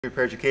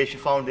Repair Education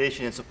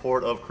Foundation in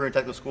support of career and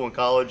technical school and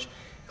college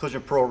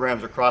collision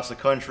programs across the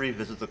country.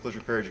 Visit the Collision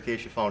Repair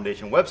Education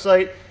Foundation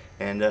website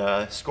and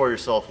score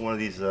yourself one of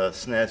these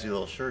snazzy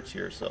little shirts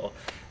here. So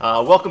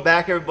welcome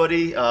back,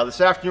 everybody.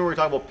 This afternoon we're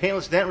going to talk about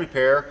paintless dent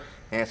repair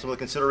and some of the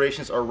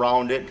considerations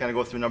around it, and kind of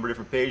go through a number of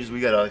different pages.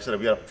 We got, like I said,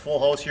 we got a full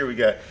house here. We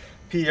got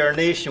PDR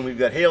Nation, we've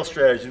got Hail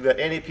Strategies, we've got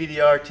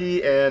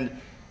NAPDRT, and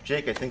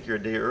Jake, I think you're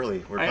a day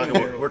early. We're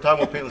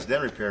talking about paintless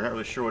dent repair. I'm not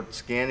really sure what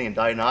scanning and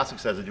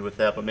diagnostics has to do with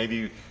that, but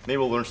maybe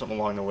we'll learn something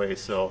along the way.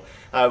 So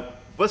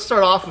let's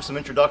start off with some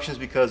introductions,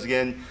 because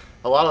again,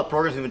 a lot of the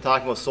programs we've been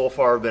talking about so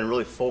far have been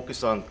really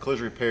focused on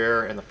collision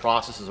repair and the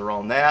processes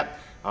around that.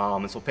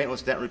 And so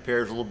paintless dent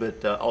repair is a little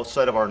bit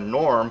outside of our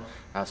norm,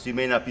 so you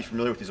may not be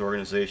familiar with these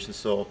organizations.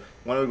 So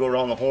why don't we go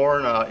around the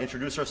horn,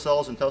 introduce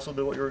ourselves, and tell us a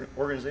little bit about your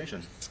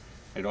organization.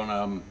 Hey,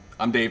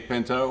 I'm Dave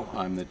Pinto.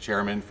 I'm the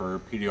chairman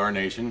for PDR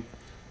Nation.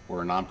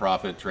 We're a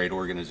nonprofit trade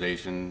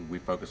organization. We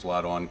focus a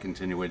lot on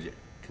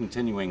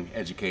continuing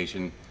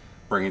education,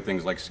 bringing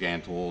things like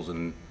scan tools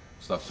and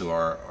stuff to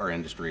our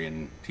industry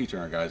and teaching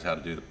our guys how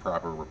to do the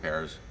proper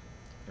repairs.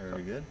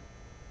 Very good.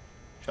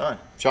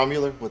 Sean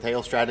Mueller with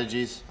Hail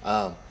Strategies.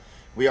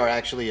 We are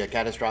actually a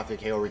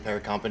catastrophic hail repair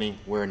company.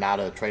 We're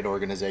not a trade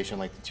organization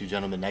like the two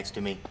gentlemen next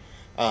to me,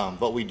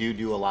 but we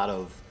do a lot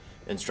of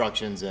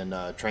instructions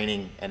and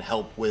training and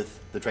help with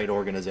the trade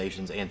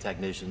organizations and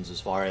technicians as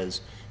far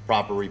as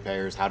proper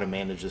repairs, how to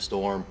manage the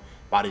storm.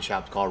 Body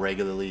shops call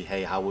regularly,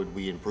 hey, how would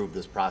we improve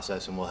this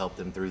process, and we'll help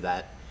them through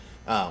that.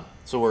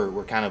 So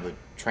we're kind of a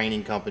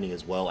training company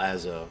as well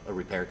as a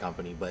repair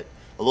company, but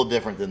a little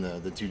different than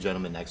the two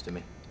gentlemen next to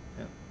me.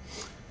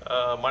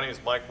 My name is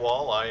Mike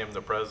Wall. I am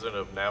the president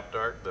of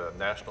NAPDART, the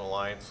National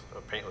Alliance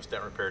of Paintless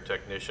Dent Repair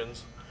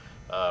Technicians.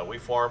 We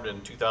formed in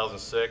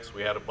 2006.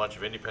 We had a bunch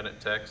of independent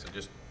techs that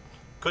just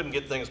couldn't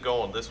get things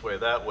going this way,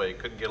 that way,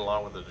 couldn't get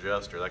along with the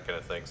adjuster, that kind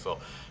of thing. So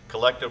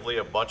collectively,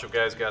 a bunch of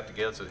guys got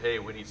together and said, hey,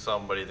 we need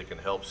somebody that can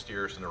help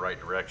steer us in the right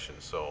direction.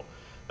 So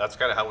that's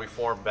kind of how we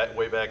formed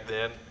way back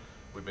then.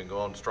 We've been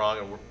going strong,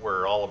 and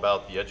we're all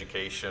about the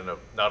education of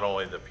not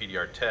only the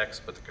PDR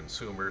techs, but the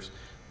consumers,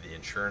 the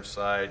insurance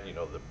side, you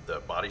know, the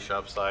body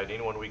shop side,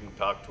 anyone we can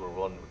talk to or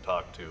willing to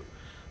talk to.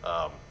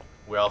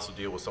 We also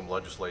deal with some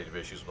legislative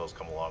issues when those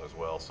come along as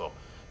well. So,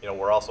 you know,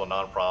 we're also a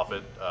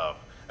nonprofit,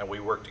 and we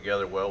work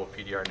together well with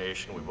PDR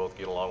Nation. We both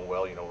get along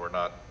well. You know, we're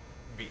not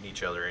beating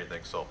each other or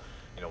anything. So,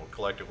 you know,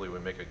 collectively we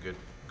make a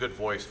good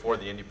voice for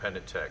the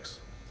independent techs.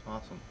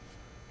 Awesome.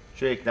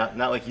 Jake, not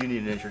like you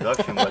need an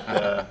introduction, but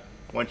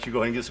why don't you go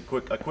ahead and give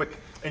us a quick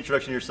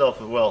introduction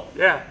yourself as well.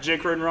 Yeah,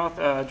 Jake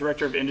Rudenroth,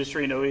 Director of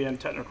Industry and OEM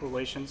Technical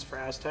Relations for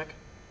Aztec.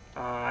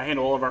 I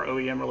handle all of our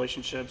OEM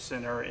relationships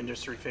and our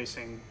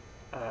industry-facing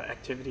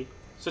activity,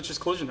 such as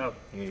Collision Hub.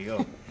 There you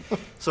go.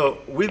 So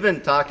we've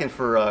been talking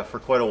for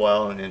quite a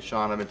while, and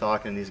Sean, I've been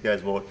talking to these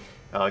guys about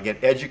again,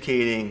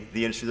 educating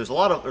the industry. There's a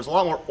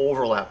lot more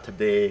overlap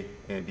today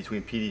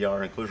between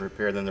PDR and collision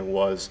repair than there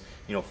was,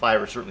 you know,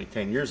 5 or certainly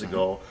 10 years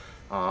ago.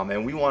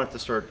 And we wanted to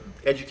start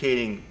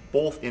educating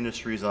both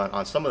industries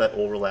on some of that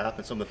overlap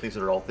and some of the things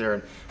that are out there.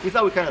 And we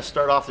thought we'd kind of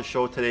start off the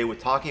show today with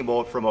talking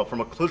about, from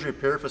a collision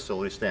repair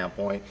facility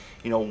standpoint,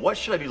 you know, what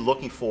should I be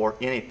looking for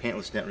in a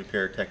paintless dent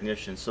repair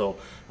technician? So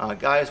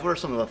guys, what are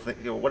some of the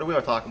things, you know, what do we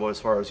want to talk about as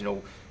far as, you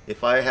know,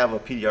 if I have a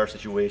PDR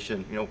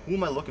situation, you know, who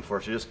am I looking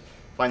for? Should I just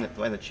find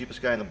the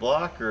cheapest guy in the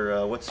block,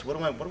 or what do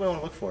I want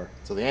to look for?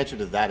 So the answer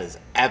to that is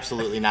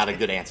absolutely not a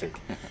good answer.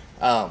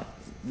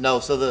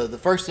 No, so the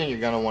first thing you're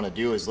going to want to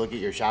do is look at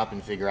your shop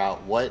and figure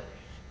out, what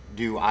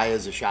do I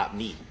as a shop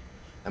need?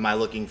 Am I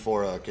looking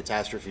for a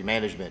catastrophe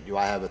management? Do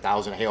I have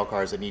 1,000 hail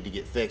cars that need to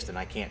get fixed and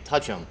I can't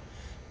touch them?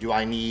 Do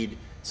I need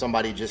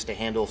somebody just to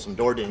handle some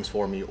door dings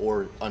for me?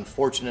 Or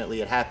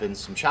unfortunately, it happens,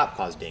 some shop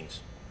cause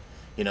dings.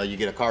 You know, you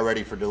get a car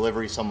ready for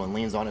delivery, someone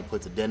leans on it,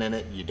 puts a dent in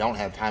it, you don't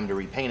have time to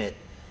repaint it.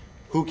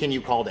 Who can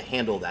you call to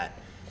handle that?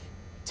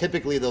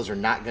 Typically, those are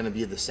not going to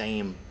be the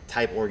same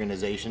type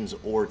organizations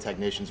or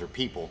technicians or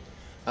people.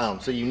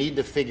 So you need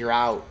to figure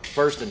out,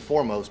 first and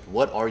foremost,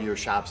 what are your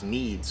shop's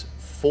needs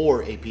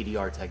for a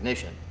PDR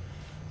technician.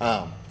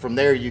 From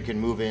there, you can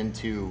move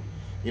into,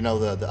 you know,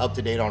 the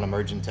up-to-date on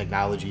emerging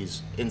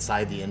technologies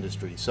inside the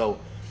industry. So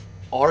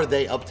are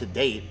they up to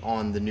date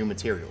on the new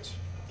materials?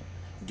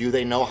 Do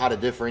they know how to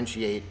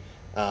differentiate,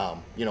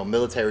 you know,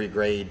 military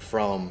grade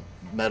from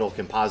metal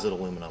composite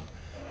aluminum,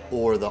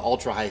 or the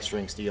ultra high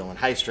strength steel and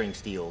high strength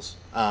steels?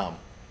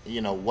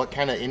 You know, what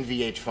kind of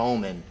NVH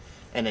foam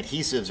and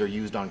adhesives are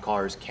used on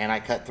cars? Can I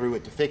cut through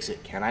it to fix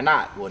it? Can I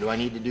not? What do I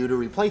need to do to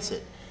replace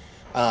it?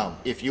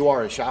 If you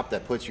are a shop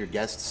that puts your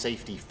guest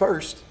safety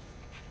first,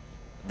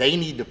 they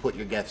need to put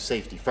your guest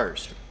safety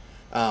first.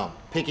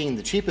 Picking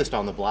the cheapest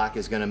on the block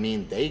is going to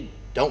mean they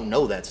don't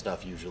know that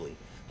stuff usually.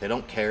 They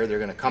don't care. They're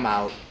going to come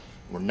out.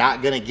 We're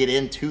not going to get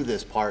into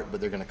this part,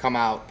 but they're going to come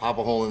out, pop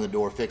a hole in the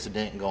door, fix a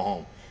dent, and go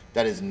home.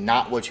 That is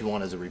not what you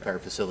want as a repair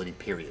facility,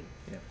 period.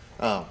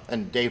 Yeah.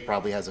 And Dave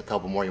probably has a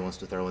couple more he wants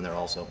to throw in there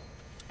also.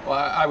 Well,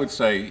 I would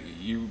say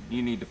you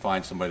need to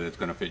find somebody that's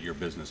going to fit your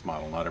business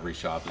model. Not every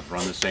shop is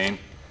run the same,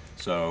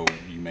 so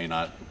you may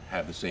not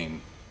have the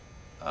same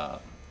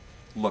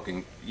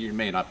you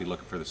may not be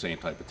looking for the same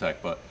type of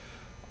tech, but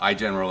I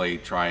generally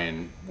try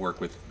and work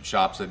with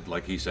shops that,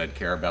 like he said,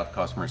 care about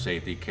customer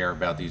safety, care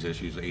about these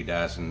issues,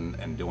 ADAS,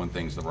 and doing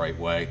things the right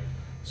way.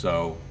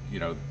 So, you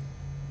know,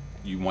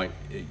 you want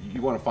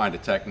to find a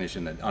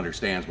technician that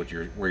understands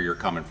where you're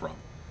coming from,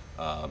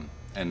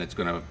 and it's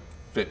going to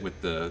fit with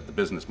the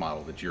business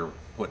model that you're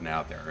putting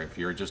out there. If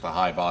you're just a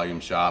high volume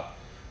shop,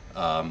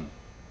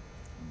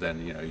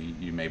 then, you know,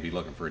 you may be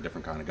looking for a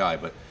different kind of guy.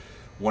 But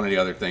one of the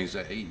other things,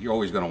 you're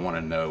always going to want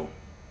to know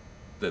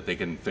that they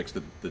can fix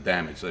the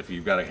damage. So if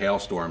you've got a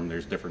hailstorm,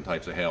 there's different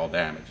types of hail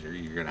damage.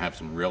 You're going to have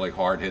some really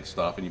hard hit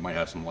stuff, and you might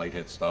have some light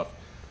hit stuff.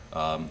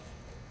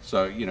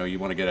 So, you know, you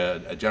want to get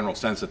a general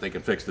sense that they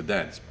can fix the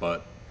dents.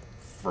 But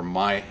from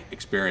my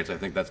experience, I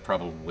think that's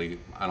probably,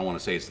 I don't want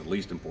to say it's the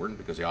least important,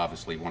 because you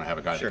obviously want to have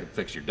a guy that can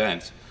fix your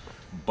dents,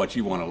 but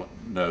you want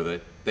to know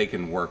that they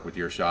can work with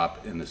your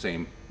shop in the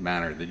same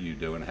manner that you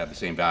do and have the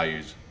same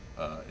values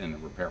in the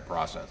repair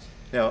process.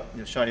 Now,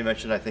 Sean, you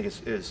mentioned, I think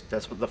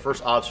that's the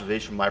first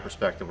observation from my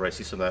perspective where I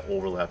see some of that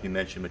overlap. You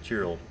mentioned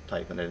material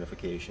type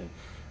identification.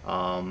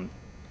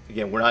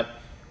 Again,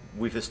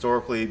 we've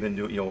historically been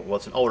doing, you know, well,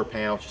 it's an outer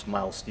panel, it's just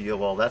mild steel.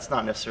 Well, that's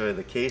not necessarily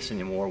the case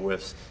anymore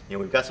with, you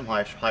know, we've got some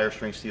higher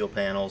strength steel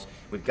panels,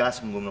 we've got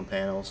some aluminum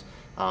panels.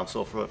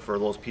 So for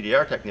those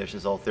PDR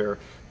technicians out there,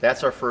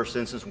 that's our first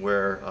instance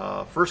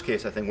where, first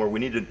case, I think, where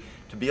we needed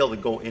to be able to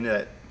go into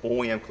that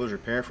OEM collision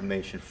repair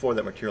information for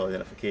that material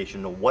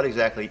identification. Know what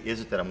exactly is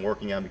it that I'm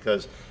working on,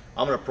 because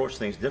I'm going to approach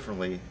things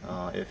differently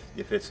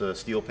if it's a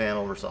steel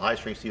panel versus a high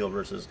strength steel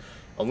versus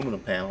aluminum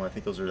panel. I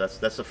think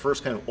that's the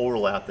first kind of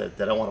overlap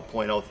that I want to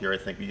point out here, I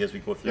think, as we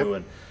go through.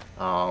 Yep.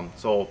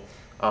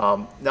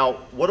 And now,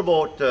 what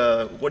about,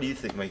 what do you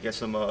think, Mike? Got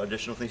some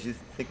additional things you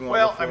think we want to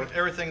Well, look for? I mean,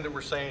 everything that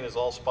we're saying is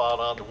all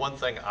spot on. The one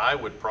thing I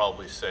would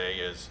probably say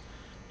is,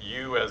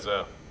 you as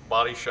a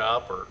body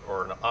shop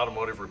or an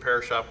automotive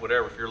repair shop,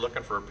 whatever, if you're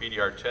looking for a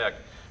PDR tech,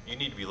 you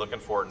need to be looking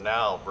for it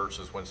now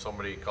versus when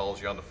somebody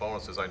calls you on the phone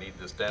and says, I need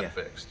this dent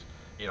fixed.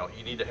 You know,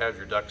 you need to have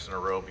your ducks in a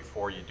row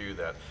before you do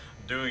that.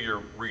 Do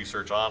your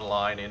research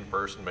online, in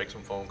person, make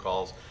some phone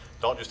calls.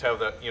 Don't just have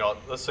that, you know,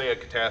 let's say a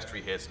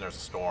catastrophe hits and there's a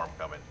storm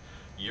coming.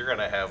 You're going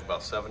to have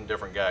about 7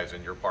 different guys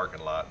in your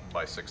parking lot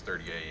by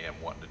 6:30 a.m.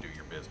 wanting to do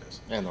your business.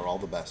 And they're all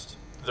the best.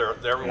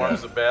 Everyone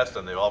is the best,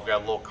 and they've all got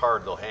a little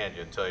card they'll hand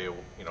you and tell you,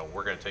 you know,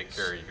 we're going to take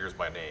care of you. Here's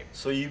my name.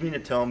 So you mean to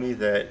tell me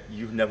that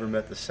you've never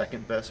met the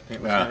second best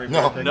paintless dent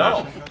repair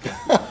No.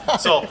 technician? No.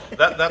 So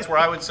that's where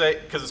I would say,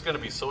 because it's going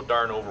to be so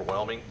darn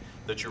overwhelming,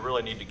 that you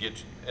really need to and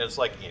it's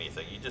like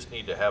anything, you just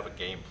need to have a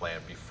game plan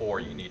before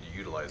you need to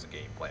utilize a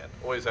game plan.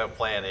 Always have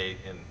plan A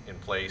in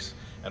place,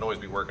 and always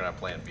be working on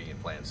plan B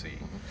and plan C.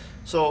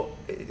 So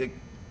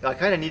I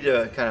kind of need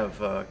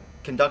to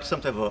conduct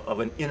some type of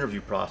an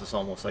interview process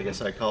almost, I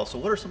guess I'd call it. So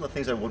what are some of the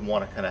things I would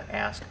want to kind of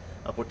ask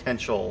a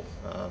potential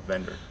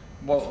vendor?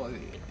 Well,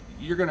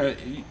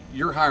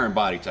 you're hiring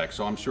body tech,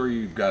 so I'm sure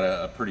you've got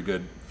a pretty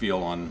good feel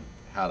on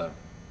how to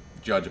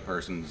judge a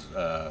person's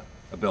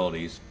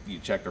abilities. You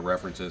check the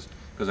references,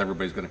 because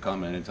everybody's going to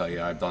come in and tell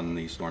you, I've done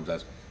these storm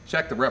tests.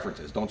 Check the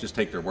references. Don't just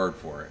take their word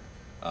for it.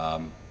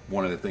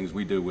 One of the things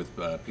we do with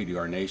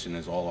PDR Nation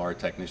is all our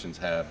technicians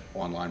have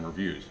online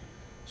reviews.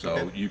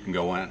 So you can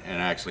go in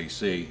and actually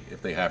see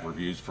if they have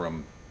reviews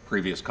from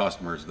previous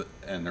customers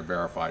and they're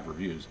verified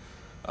reviews.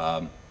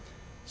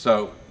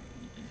 So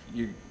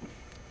you're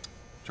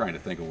trying to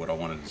think of what I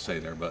wanted to say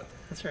there, but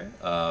That's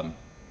right.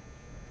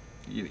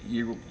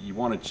 you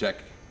want to check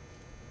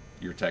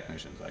your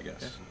technicians, I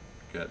guess.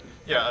 Good.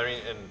 Yeah, I mean,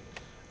 and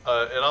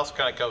it also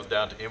kind of comes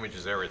down to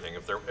images, everything.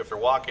 If they're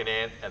walking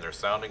in and they're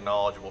sounding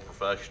knowledgeable,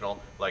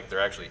 professional, like they're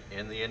actually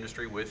in the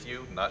industry with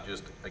you, not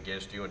just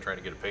against you and trying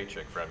to get a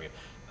paycheck from you,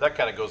 that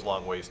kind of goes a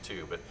long ways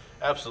too. But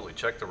absolutely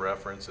check the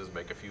references,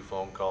 make a few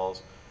phone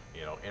calls.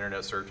 You know,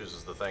 internet searches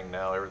is the thing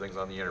now. Everything's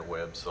on the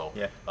interweb. So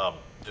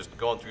just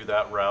going through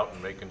that route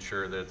and making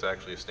sure that it's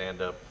actually a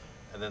stand-up.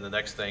 And then the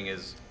next thing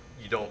is,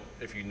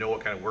 if you know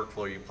what kind of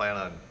workflow you plan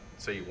on,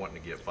 say you're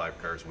wanting to get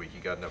 5 cars a week,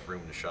 you got enough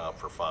room to shop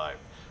for 5,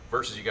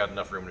 versus you got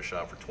enough room to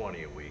shop for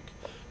 20 a week.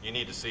 You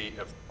need to see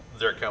if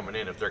they're coming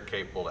in, if they're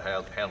capable to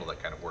handle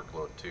that kind of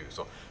workload too.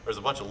 So there's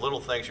a bunch of little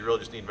things you really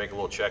just need to make a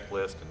little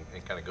checklist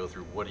and kind of go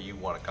through, what do you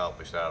want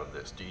accomplished out of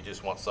this? Do you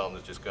just want something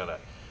that's just going to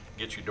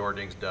get you door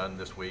dings done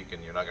this week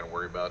and you're not going to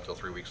worry about it until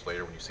 3 weeks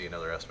later when you see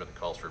another estimate that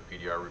calls for a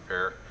PDR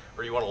repair?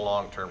 Or you want a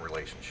long-term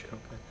relationship?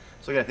 Okay.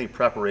 So again, I think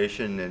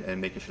preparation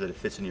and making sure that it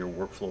fits in your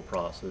workflow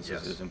process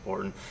is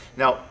important.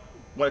 Now,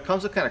 when it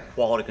comes to kind of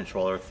quality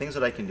control, there are things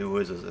that I can do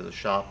as a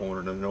shop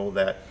owner to know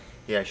that,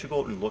 yeah, I should go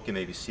out and look and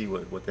maybe see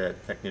what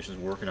that technician's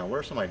working on. What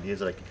are some ideas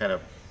that I can kind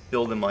of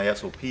build in my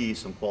SOPs,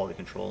 some quality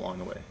control along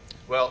the way?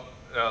 Well,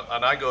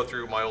 and I go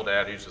through my old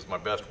adage is my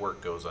best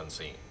work goes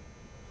unseen.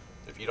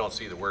 If you don't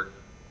see the work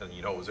and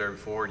you know it was there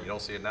before and you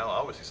don't see it now,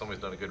 obviously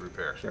somebody's done a good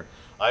repair. Sure.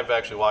 I've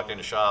actually walked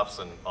into shops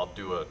and I'll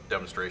do a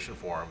demonstration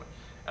for them,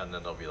 and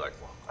then they'll be like,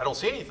 well, I don't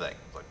see anything.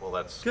 It's like, well,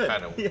 that's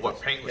kind of what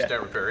paintless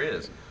dent repair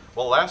is.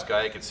 Well, the last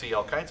guy could see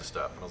all kinds of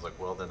stuff, and I was like,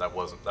 well, then that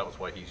was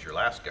why he's your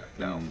last guy.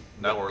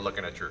 Now we're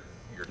looking at your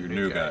you're Your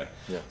the new guy. guy.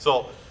 Yeah.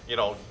 So, you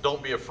know,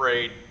 don't be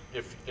afraid,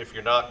 if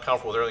you're not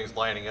comfortable with everything's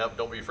lining up,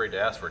 don't be afraid to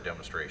ask for a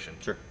demonstration.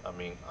 Sure. I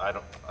mean,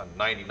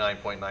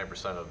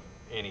 99.9% of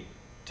any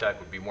tech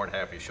would be more than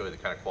happy to show you the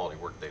kind of quality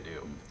work they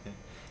do.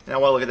 And I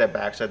want to look at that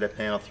backside, that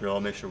panel through,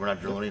 make sure we're not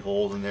drilling any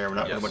holes in there, we're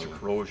not putting a Yes. bunch of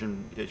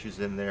corrosion issues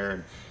in there,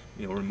 and,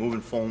 you know,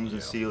 removing foams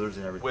and sealers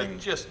and everything.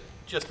 With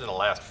just in the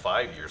last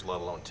 5 years, let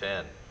alone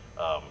 10,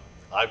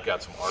 I've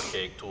got some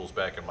archaic tools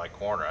back in my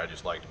corner I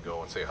just like to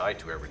go and say hi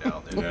to every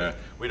now and then. Yeah.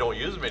 We don't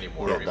use them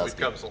anymore. Yeah, I mean, that's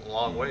we've come a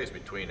long ways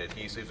between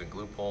adhesives and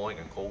glue pulling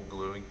and cold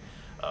gluing.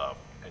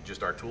 And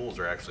just our tools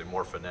are actually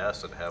more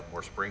finesse and have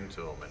more spring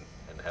to them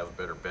and have a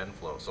better bend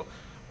flow. So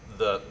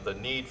the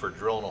need for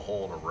drilling a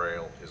hole in a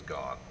rail is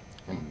gone.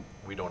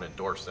 We don't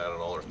endorse that at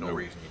all. There's no Nope.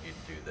 reason you need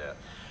to do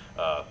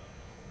that.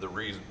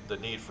 The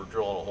need for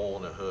drilling a hole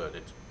in the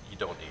hood, you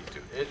don't need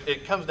to.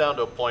 It comes down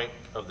to a point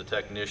of the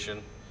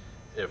technician.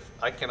 If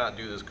I cannot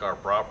do this car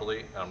properly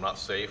and I'm not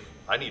safe,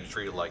 I need to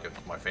treat it like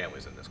my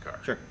family's in this car.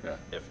 Sure. Yeah.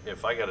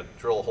 If I got to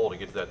drill a hole to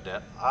get to that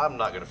dent, I'm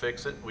not going to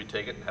fix it. We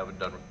take it and have it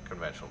done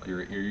conventionally.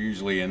 You're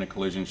usually in a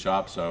collision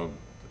shop, so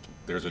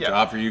there's a Yeah.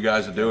 job for you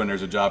guys to do, and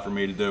there's a job for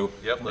me to do.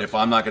 Yep, If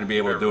I'm not going to be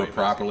able to do everybody it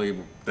properly,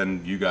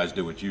 then you guys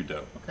do what you do.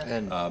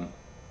 And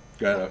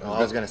Go ahead. I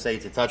was going to say,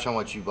 to touch on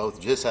what you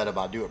both just said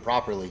about do it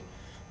properly,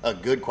 a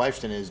good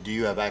question is, do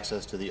you have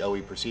access to the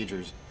OE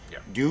procedures? Yeah.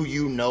 Do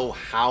you know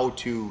how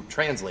to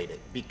translate it?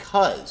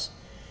 Because,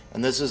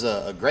 and this is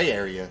a gray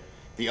area,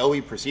 the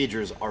OE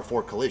procedures are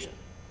for collision.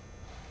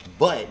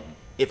 But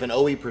if an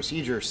OE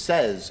procedure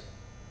says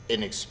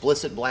in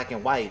explicit black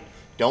and white,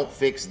 don't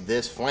fix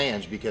this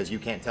flange because you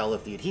can't tell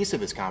if the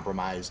adhesive is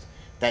compromised,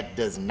 that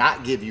does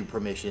not give you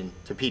permission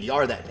to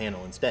PDR that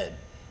panel instead.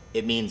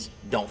 It means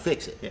don't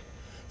fix it. Yeah.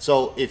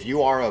 So if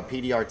you are a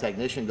PDR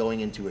technician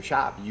going into a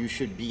shop, you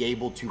should be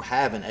able to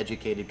have an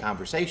educated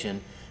conversation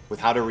with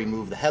how to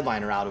remove the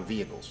headliner out of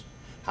vehicles,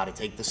 how to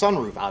take the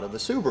sunroof out of a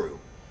Subaru.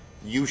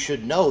 You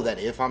should know that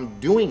if I'm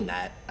doing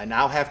that, I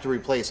now have to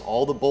replace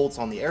all the bolts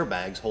on the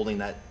airbags holding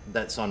that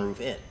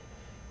sunroof in,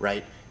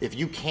 right? If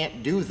you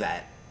can't do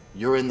that,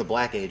 you're in the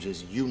black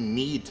ages. You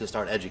need to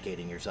start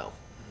educating yourself,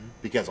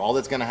 because all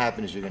that's going to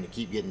happen is you're going to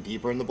keep getting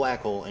deeper in the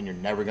black hole and you're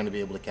never going to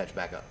be able to catch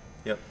back up.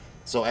 Yep.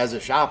 So as a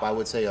shop, I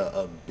would say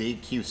a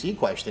big QC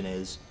question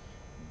is,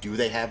 do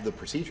they have the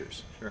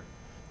procedures? Sure.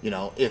 You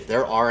know, if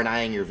they're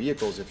R&Ing your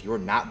vehicles, if you're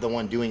not the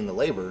one doing the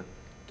labor,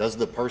 does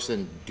the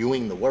person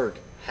doing the work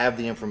have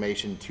the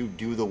information to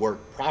do the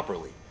work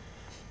properly?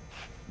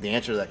 The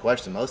answer to that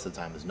question most of the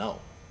time is no.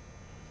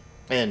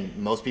 And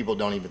most people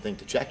don't even think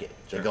to check it.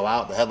 They Sure. go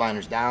out, the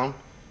headliner's down,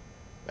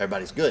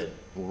 everybody's good.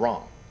 Well,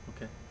 wrong.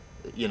 Okay.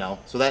 You know,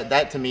 so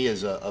that to me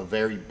is a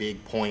very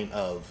big point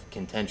of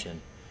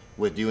contention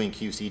with doing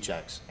QC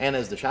checks. And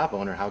as the shop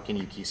owner, how can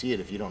you QC it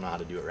if you don't know how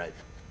to do it right?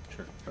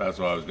 Sure. That's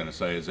what I was going to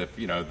say, is if,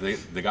 you know,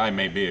 the guy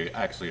may be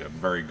actually a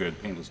very good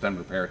paintless dent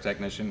repair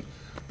technician,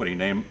 but he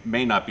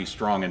may not be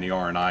strong in the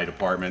R&I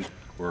department.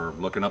 We're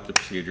looking up the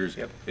procedures.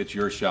 Yep. It's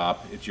your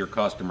shop, it's your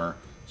customer.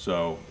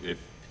 So if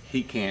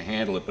he can't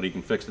handle it, but he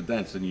can fix the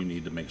dents, then you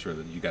need to make sure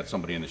that you got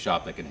somebody in the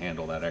shop that can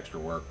handle that extra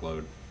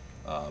workload,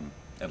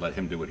 and let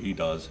him do what he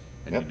does,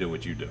 and Yep. you do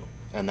what you do.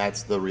 And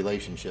that's the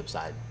relationship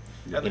side.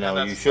 And You know,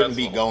 that's- you shouldn't that's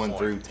be the whole going point.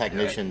 through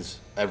technicians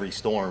every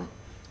storm.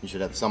 You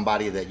should have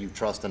somebody that you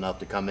trust enough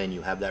to come in,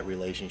 you have that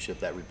relationship,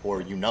 that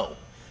rapport, you know.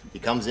 He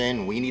comes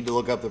in, we need to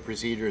look up the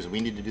procedures, we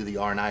need to do the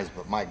R&Is,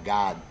 but my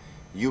God,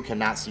 you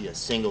cannot see a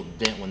single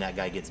dent when that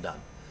guy gets done.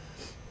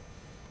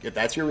 If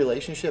that's your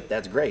relationship,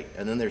 that's great.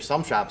 And then there's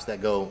some shops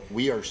that go,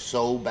 we are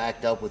so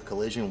backed up with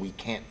collision, we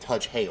can't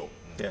touch hail.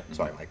 Yeah.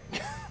 Sorry, Mike.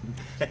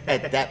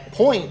 At that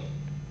point,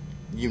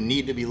 you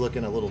need to be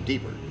looking a little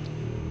deeper.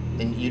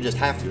 And you just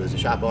have to, as a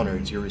shop owner,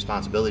 it's your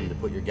responsibility to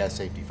put your guest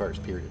safety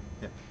first, period.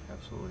 Yeah,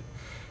 absolutely.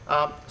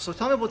 So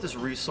tell me about this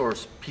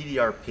resource,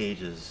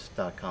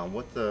 pdrpages.com.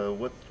 What's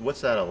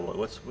that all about?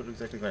 What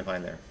exactly can I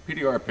find there?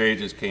 PDR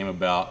pages came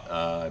about,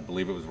 I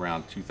believe it was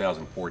around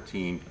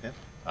 2014. Okay.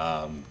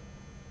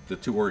 The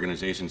two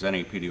organizations,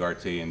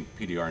 NAPDRT and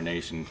PDR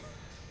Nation,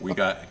 we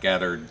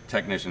gathered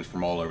technicians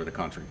from all over the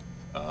country.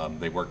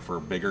 They work for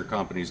bigger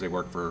companies, they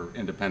work for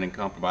independent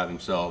companies by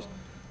themselves,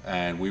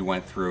 and we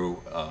went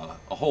through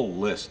a whole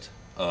list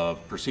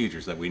of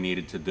procedures that we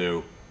needed to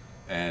do,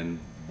 and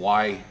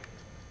why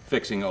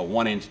fixing a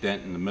 1-inch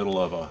dent in the middle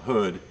of a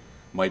hood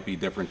might be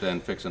different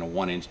than fixing a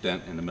 1-inch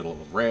dent in the middle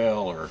of a rail,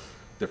 or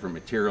different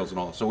materials and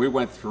all. So we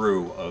went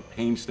through a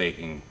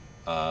painstaking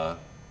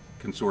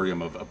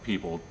consortium of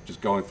people,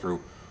 just going through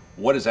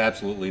what is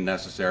absolutely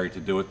necessary to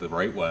do it the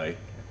right way.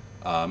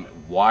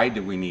 Why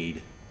do we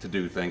need to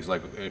do things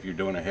like, if you're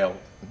doing a hail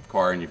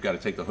car and you've got to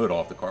take the hood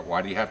off the car,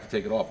 why do you have to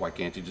take it off? Why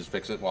can't you just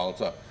fix it while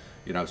it's up?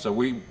 You know, so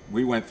we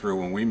went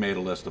through and we made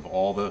a list of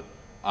all the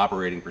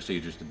operating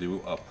procedures to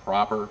do a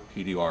proper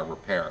PDR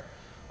repair.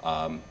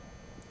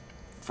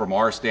 From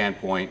our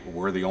standpoint,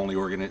 we're the only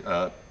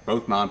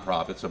both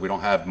nonprofits, so we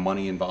don't have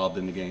money involved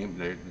in the game.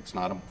 It's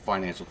not a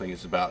financial thing,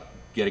 it's about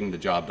getting the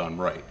job done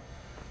right.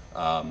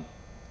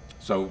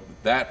 So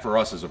that for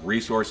us is a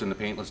resource in the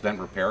paintless dent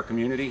repair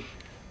community.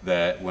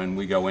 that when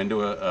we go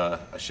into a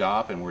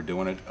shop and we're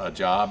doing a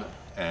job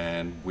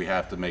and we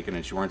have to make an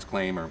insurance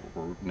claim, or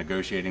we're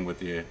negotiating with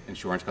the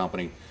insurance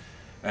company,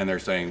 and they're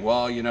saying,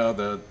 well, you know,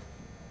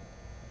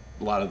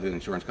 a lot of the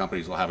insurance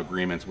companies will have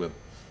agreements with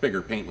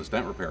bigger paintless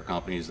dent repair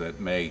companies that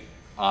may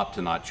opt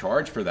to not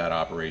charge for that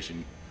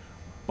operation,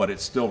 but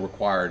it's still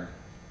required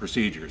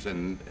procedures.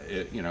 And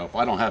you know, if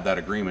I don't have that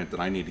agreement, then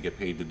I need to get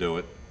paid to do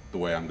it the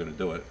way I'm going to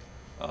do it.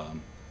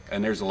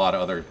 And there's a lot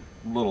of other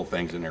little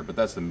things in there, but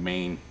that's the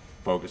main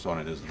focus on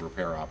it, is the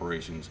repair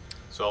operations.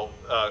 So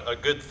a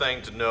good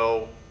thing to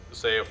know,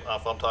 say if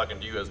I'm talking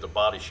to you as the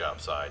body shop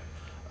side,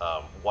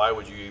 why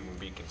would you even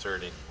be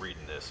considering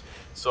reading this?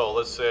 So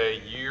let's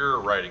say you're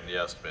writing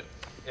the estimate,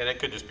 and it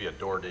could just be a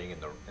door ding in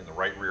the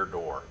right rear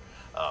door.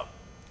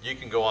 You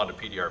can go on to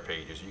PDR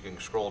pages. You can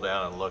scroll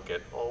down and look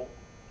at, oh,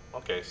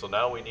 okay, so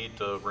now we need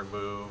to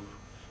remove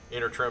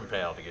inner trim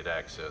panel to get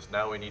access.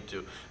 Now we need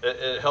to,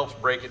 it helps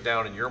break it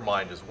down in your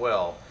mind as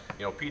well.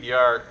 You know,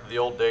 PDR, the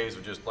old days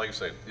were just, like I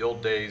said, the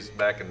old days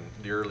back in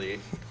the early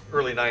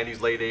 90s,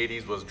 late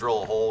 80s was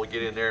drill a hole,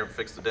 get in there and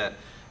fix the dent.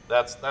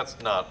 That's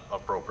not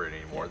appropriate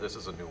anymore. This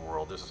is a new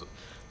world.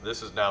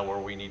 This is now where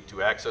we need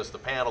to access the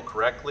panel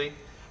correctly,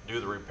 do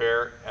the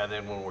repair, and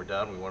then when we're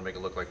done, we want to make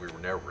it look like we were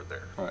never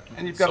there. Right.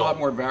 And you've got a lot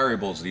more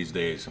variables these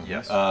days.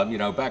 Yes. You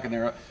know, back in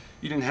there,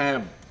 you didn't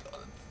have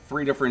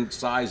 3 different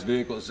size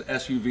vehicles,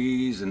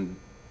 SUVs and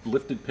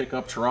lifted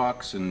pickup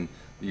trucks, and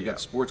you got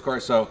sports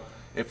cars. So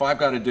if I've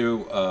got to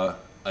do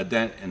a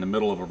dent in the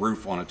middle of a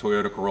roof on a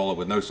Toyota Corolla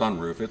with no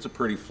sunroof, it's a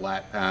pretty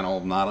flat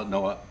panel,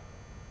 no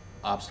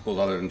obstacles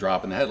other than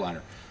dropping the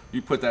headliner.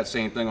 You put that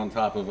same thing on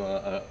top of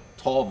a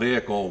tall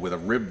vehicle with a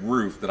ribbed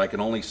roof that I can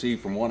only see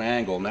from one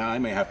angle. Now I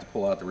may have to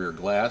pull out the rear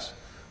glass.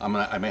 I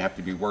may have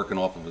to be working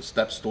off of a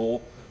step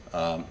stool,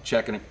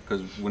 checking it,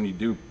 because when you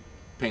do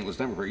paintless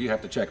dent repair, you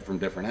have to check it from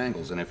different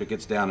angles, and if it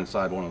gets down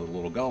inside one of the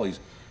little gullies,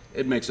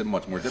 it makes it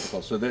much more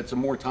difficult. So that's a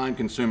more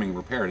time-consuming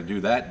repair to do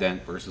that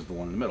dent versus the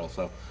one in the middle.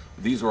 So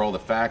these are all the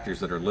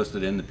factors that are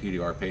listed in the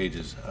PDR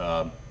pages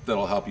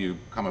that'll help you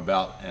come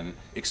about and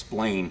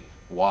explain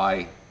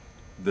why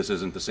this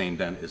isn't the same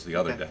dent as the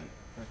other dent.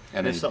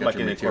 And it's something I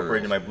can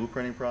incorporate into my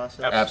blueprinting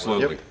process?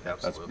 Absolutely. Yep.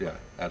 Absolutely. Yeah,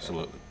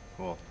 absolutely.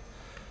 Cool.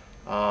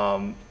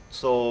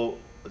 So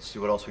let's see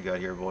what else we got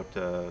here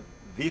about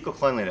vehicle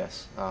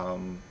cleanliness.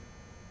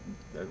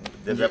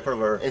 Is that part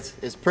of our...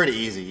 It's pretty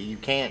easy. You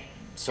can't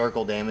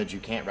circle damage. You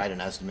can't write an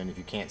estimate if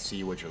you can't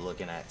see what you're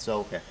looking at.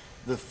 So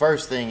the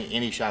first thing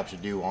any shop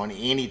should do on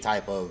any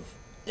type of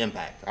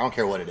impact, I don't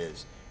care what it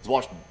is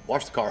wash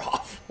the car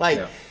off. Like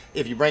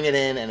if you bring it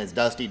in and it's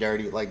dusty,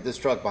 dirty, like this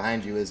truck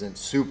behind you isn't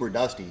super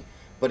dusty,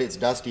 but it's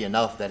dusty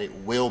enough that it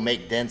will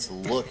make dents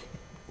look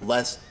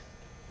less.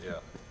 Yeah.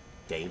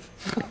 Dave.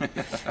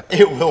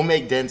 It will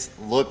make dents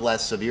look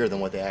less severe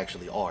than what they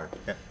actually are.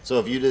 So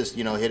if you just,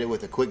 you know, hit it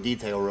with a quick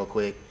detail real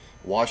quick,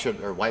 wash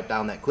it or wipe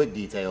down that quick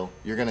detail,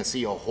 you're going to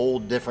see a whole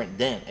different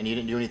dent, and you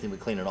didn't do anything but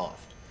clean it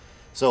off.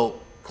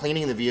 So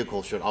cleaning the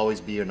vehicle should always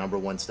be your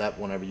 #1 step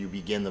whenever you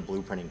begin the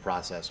blueprinting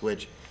process,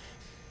 which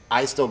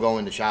I still go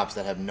into shops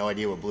that have no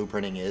idea what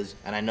blueprinting is,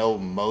 and I know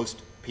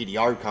most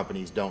PDR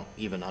companies don't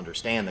even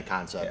understand the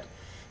concept.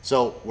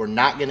 So we're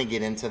not going to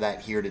get into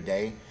that here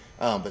today,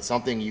 but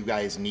something you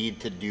guys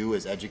need to do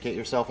is educate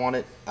yourself on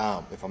it.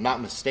 If I'm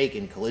not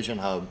mistaken, Collision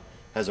Hub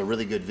has a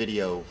really good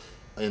video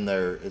in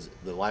their, is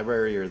it the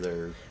library or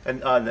their,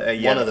 and one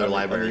of their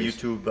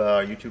libraries. On the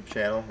YouTube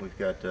channel, we've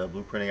got a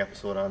blueprinting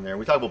episode on there.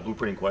 We talk about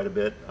blueprinting quite a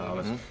bit,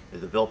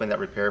 is developing that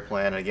repair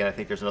plan. And again, I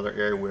think there's another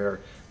area where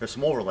there's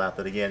some overlap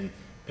that, again,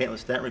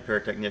 paintless dent repair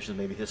technicians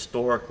maybe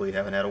historically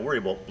haven't had to worry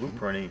about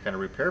blueprinting, kind of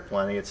repair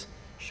planning. It's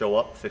show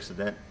up, fix the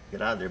dent,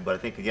 get out of there. But I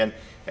think, again,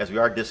 as we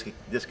are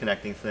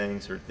disconnecting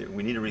things,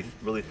 we need to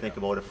really think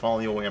about it,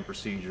 following the OEM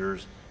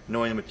procedures,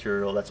 knowing the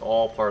material. That's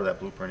all part of that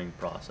blueprinting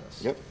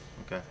process. Yep.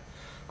 Okay.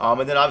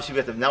 And then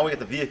obviously now we get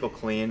the vehicle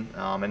clean,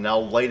 and now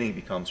lighting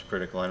becomes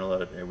critical. I know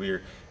that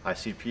I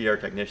see PDR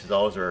technicians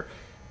always are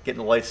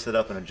getting the lights set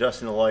up and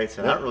adjusting the lights,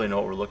 and I don't really know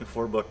what we're looking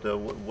for, but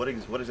what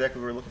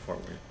exactly we're looking for?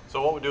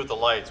 So what we do with the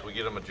lights, we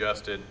get them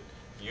adjusted.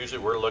 Usually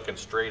we're looking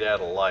straight at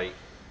a light,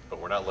 but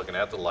we're not looking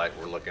at the light,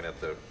 we're looking at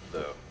the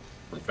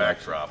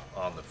backdrop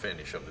on the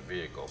finish of the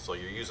vehicle. So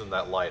you're using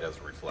that light as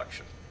a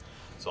reflection.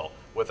 So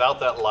without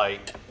that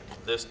light,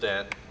 this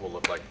dent will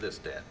look like this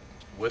dent.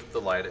 With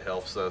the light, it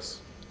helps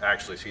us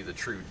actually see the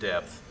true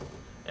depth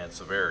and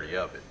severity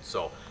of it.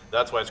 So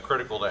that's why it's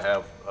critical to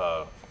have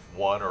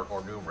one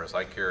or numerous.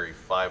 I carry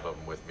 5 of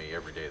them with me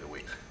every day of the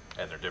week,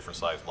 and they're different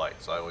size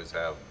lights. I always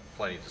have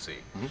plenty to see.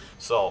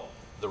 So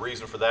the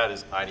reason for that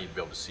is I need to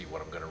be able to see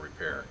what I'm going to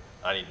repair.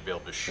 I need to be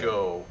able to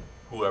show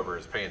whoever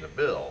is paying the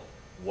bill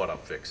what I'm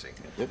fixing.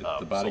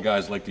 The body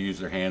guys like to use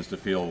their hands to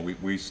feel.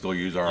 We still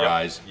use our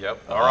eyes.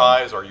 Yep, our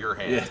eyes are your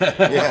hands.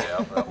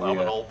 I'm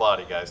an old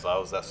body guy, so I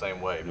was that same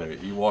way.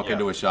 But you walk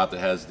into a shop that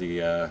has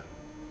the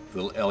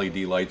LED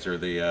lights or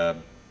the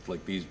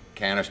like these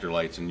canister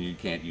lights, and you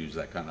can't use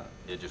that kind of.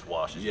 It just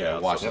washes. Yeah, out.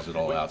 it washes it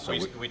all out. So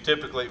we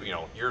typically,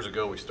 years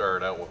ago we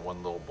started out with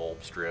one little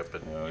bulb strip,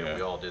 and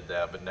we all did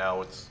that. But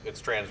now it's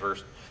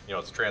transverse.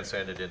 It's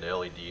transcended into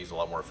LEDs, a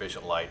lot more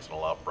efficient lights, and a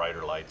lot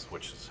brighter lights,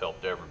 which has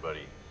helped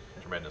everybody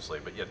tremendously.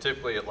 But yeah,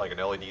 typically like an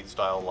LED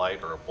style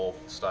light or a bulb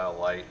style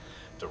light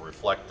to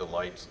reflect the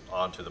lights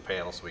onto the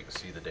panel so we can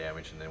see the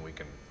damage, and then we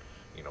can,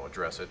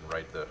 address it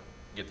and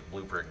get the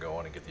blueprint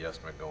going and get the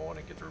estimate going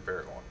and get the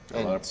repair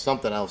going. And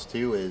something else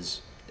too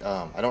is,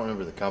 I don't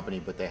remember the company,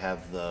 but they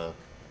have the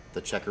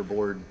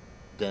checkerboard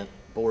dent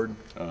board.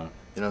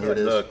 You know who it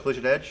is? The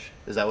Collision Edge?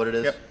 Is that what it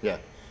is? Yep.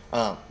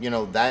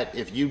 Yeah. That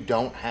if you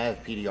don't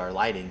have PDR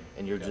lighting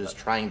and you're just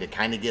trying to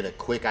kind of get a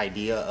quick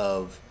idea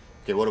of,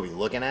 okay, what are we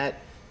looking at?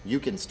 You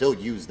can still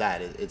use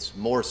that. It's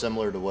more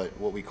similar to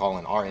what we call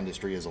in our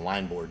industry as a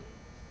line board.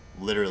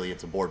 Literally,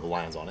 it's a board with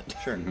lines on it.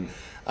 Sure.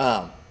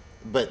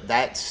 But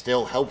that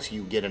still helps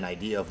you get an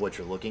idea of what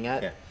you're looking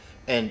at. Yeah.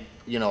 And,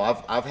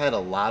 I've had a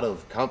lot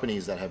of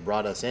companies that have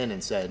brought us in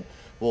and said,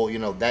 well,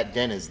 that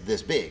dent is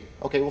this big.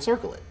 Okay, we'll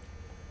circle it.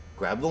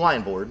 Grab the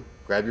line board,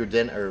 grab your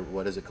dent, or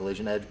what is it,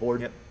 collision edge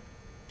board? Yep.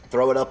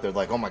 Throw it up there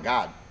like, oh my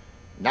God,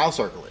 now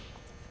circle it.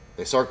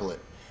 They circle it.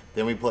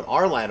 Then we put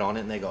our light on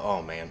it and they go,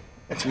 oh man.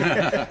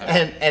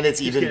 and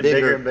it's even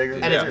bigger and bigger.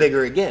 and it's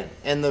bigger again.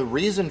 And the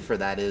reason for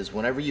that is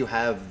whenever you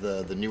have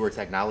the newer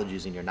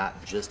technologies and you're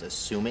not just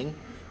assuming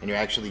and you're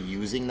actually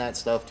using that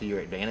stuff to your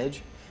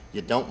advantage,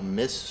 you don't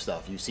miss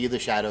stuff. You see the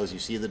shadows, you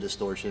see the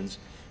distortions,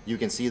 you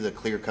can see the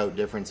clear coat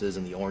differences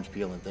in the orange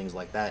peel and things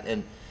like that.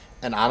 And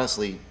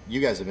honestly,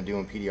 you guys have been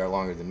doing PDR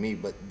longer than me,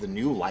 but the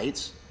new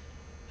lights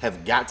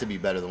have got to be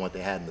better than what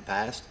they had in the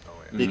past,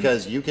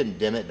 because you can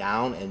dim it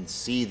down and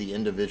see the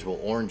individual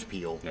orange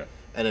peel. Yeah.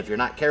 And if you're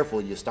not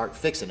careful, you start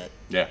fixing it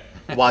Yeah.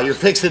 while you're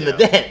fixing the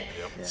dent.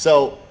 Yeah.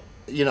 So,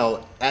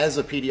 as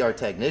a PDR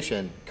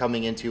technician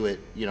coming into it,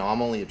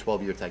 I'm only a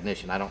 12-year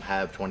technician. I don't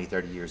have 20,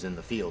 30 years in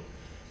the field.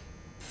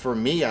 For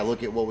me, I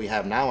look at what we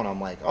have now and I'm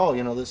like, oh,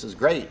 this is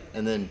great.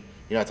 And then,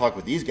 I talk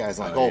with these guys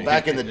like,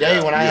 back in the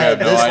day when I had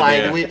no this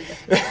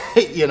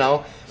idea.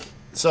 line,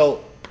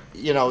 so,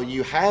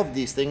 you have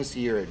these things to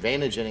your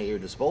advantage and at your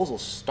disposal,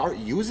 start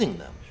using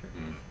them.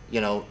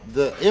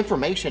 The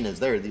information is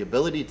there. The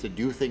ability to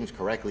do things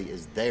correctly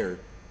is there.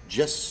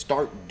 Just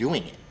start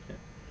doing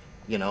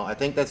it. I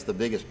think that's the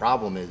biggest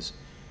problem is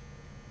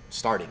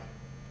starting.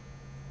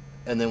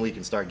 And then we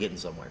can start getting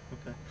somewhere.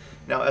 Okay.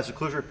 Now, as a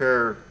collision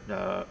repair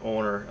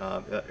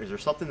owner, is there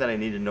something that I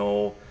need to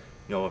know,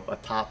 a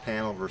top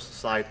panel versus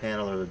side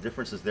panel, or the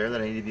differences there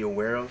that I need to be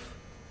aware of?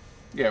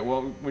 Yeah,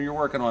 well, when you're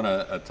working on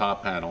a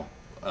top panel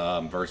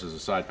versus a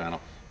side panel,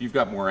 you've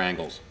got more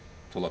angles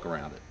to look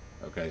around it.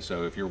 Okay,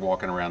 so if you're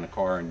walking around the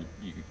car and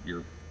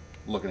you're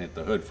looking at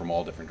the hood from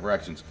all different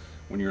directions,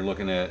 when you're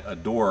looking at a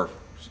door,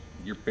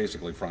 you're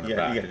basically front or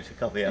back. Yeah, just a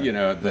couple,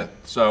 yeah.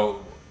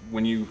 So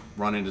when you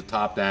run into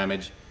top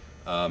damage,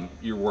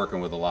 you're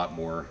working with a lot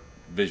more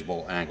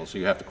visual angles, so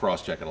you have to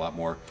cross-check it a lot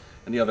more.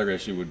 And the other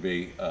issue would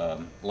be a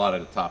lot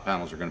of the top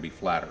panels are going to be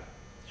flatter,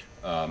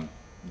 a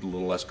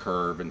little less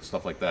curve and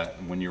stuff like that.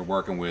 And when you're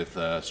working with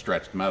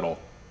stretched metal,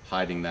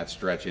 hiding that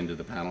stretch into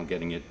the panel,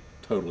 getting it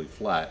totally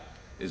flat,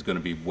 is going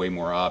to be way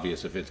more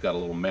obvious if it's got a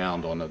little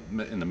mound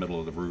in the middle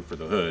of the roof or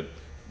the hood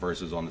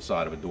versus on the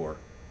side of a door.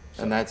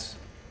 So. And that's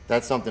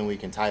something we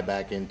can tie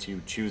back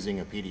into choosing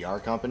a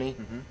PDR company.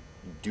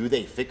 Do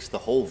they fix the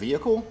whole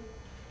vehicle,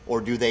 or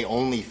do they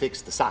only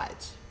fix the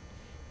sides?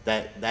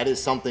 That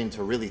is something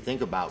to really think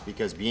about,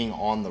 because being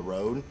on the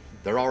road,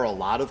 there are a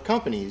lot of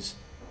companies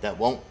that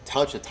won't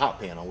touch a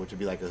top panel, which would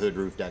be like a hood,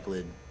 roof, deck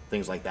lid,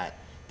 things like that.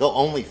 They'll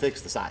only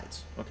fix the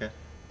sides. Okay.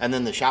 And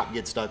then the shop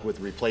gets stuck with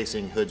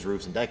replacing hoods,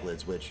 roofs, and deck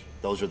lids, which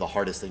those are the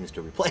hardest things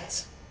to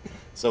replace.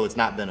 So it's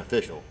not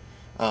beneficial.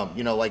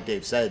 Like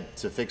Dave said,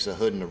 to fix a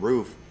hood and a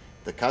roof,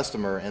 the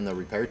customer and the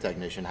repair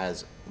technician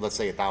has, let's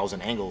say,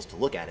 1,000 angles to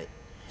look at it.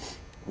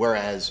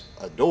 Whereas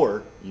a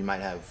door, you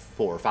might have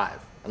 4 or 5,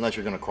 unless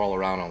you're going to crawl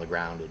around on the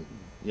ground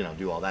and,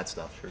 do all that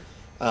stuff.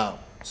 Sure.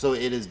 So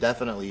it is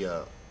definitely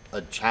a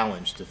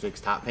challenge to fix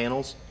top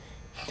panels.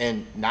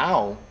 And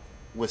now,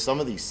 with some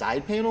of these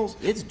side panels,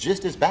 it's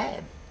just as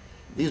bad.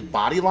 These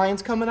body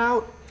lines coming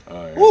out,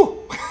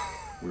 woo!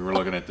 We were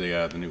looking at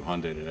the new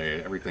Hyundai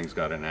today. Everything's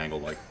got an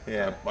angle, like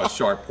a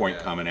sharp point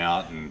coming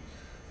out, and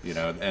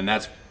and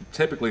that's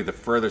typically the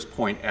furthest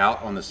point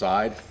out on the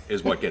side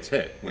is what gets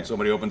hit. When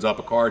somebody opens up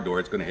a car door,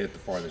 it's going to hit the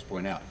farthest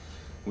point out.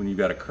 When you've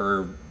got a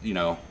curved,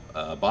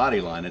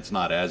 body line, it's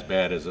not as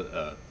bad as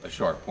a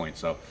sharp point.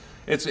 So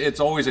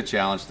it's always a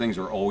challenge. Things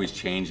are always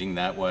changing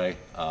that way.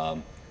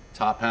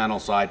 Top panel,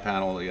 side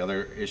panel. The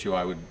other issue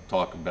I would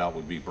talk about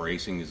would be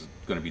bracing is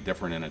going to be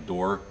different in a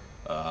door.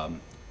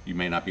 You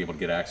may not be able to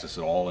get access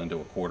at all into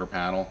a quarter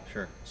panel.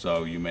 Sure.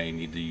 So you may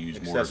need to use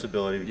more.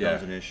 Accessibility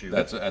becomes an issue.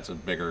 That's a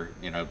bigger,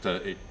 you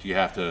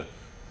have to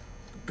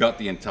gut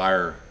the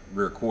entire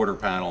rear quarter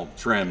panel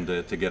trim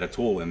to get a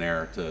tool in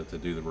there to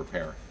do the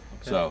repair.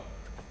 Okay. So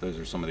those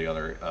are some of the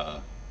other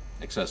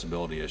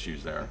accessibility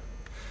issues there.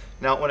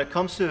 Now, when it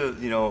comes to,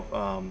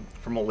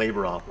 from a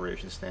labor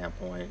operation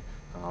standpoint,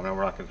 and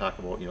we're not going to talk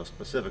about,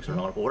 specifics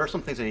around it, but what are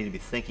some things I need to be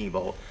thinking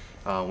about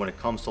when it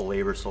comes to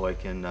labor so I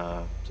can,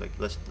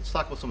 let's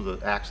talk about some of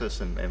the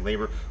access and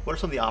labor. What are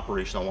some of the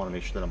operations I want to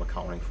make sure that I'm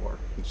accounting for?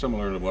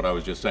 Similar to what I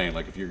was just saying,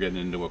 like if you're getting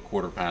into a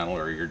quarter panel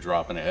or you're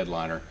dropping a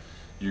headliner,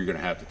 you're going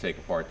to have to take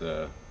apart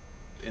the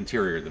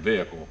interior of the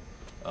vehicle.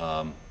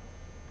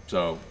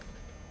 So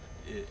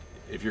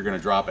if you're going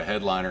to drop a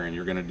headliner and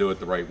you're going to do it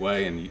the right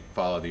way and you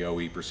follow the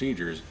OE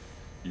procedures,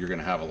 you're going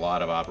to have a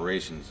lot of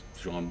operations.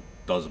 Sean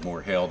does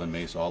more hail than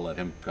me, so I'll let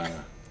him kind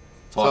of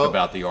talk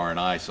about the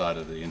R&I side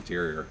of the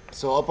interior.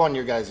 So up on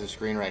your guys'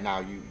 screen right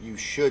now, you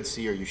should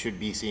see, or you should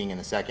be seeing in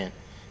a second,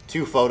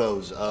 2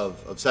 photos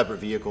of separate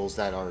vehicles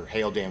that are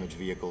hail damaged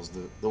vehicles.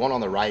 The one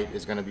on the right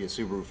is going to be a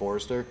Subaru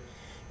Forester.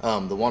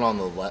 The one on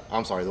the left,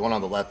 the one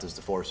on the left is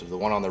the Forester. The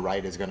one on the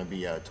right is going to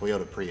be a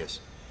Toyota Prius.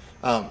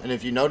 And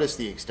if you notice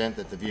the extent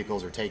that the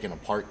vehicles are taken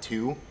apart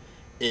too,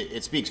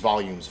 it speaks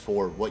volumes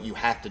for what you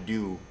have to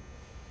do.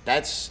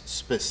 That's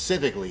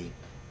specifically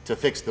to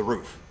fix the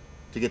roof,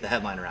 to get the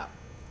headliner out.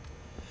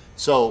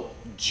 So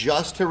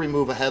just to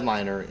remove a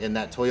headliner in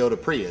that Toyota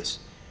Prius,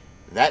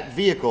 that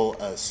vehicle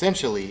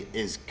essentially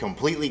is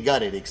completely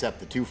gutted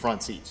except the 2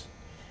 front seats.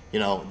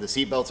 The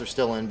seat belts are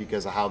still in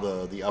because of how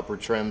the upper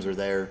trims are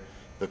there.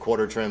 The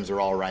quarter trims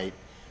are all right.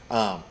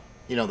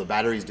 The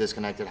battery's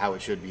disconnected how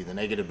it should be. The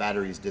negative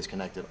battery's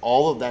disconnected.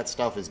 All of that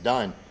stuff is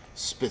done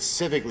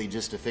specifically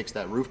just to fix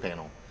that roof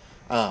panel.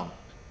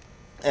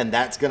 And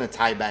that's going to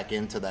tie back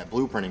into that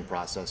blueprinting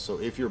process. So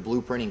if you're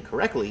blueprinting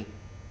correctly,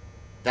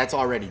 that's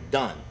already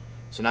done.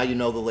 So now you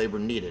know the labor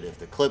needed. If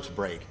the clips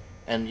break,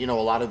 and a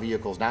lot of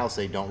vehicles now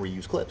say don't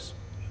reuse clips.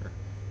 Sure.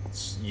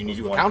 You need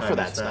to account for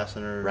that stuff,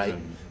 right?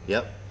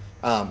 Yep.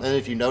 And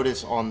if you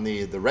notice on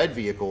the red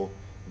vehicle,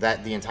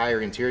 that the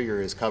entire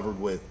interior is covered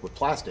with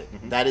plastic.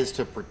 Mm-hmm. That is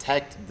to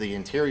protect the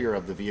interior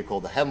of the vehicle,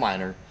 the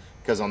headliner,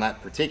 because on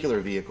that particular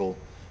vehicle,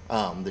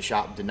 the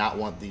shop did not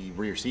want the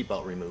rear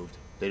seatbelt removed.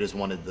 They just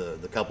wanted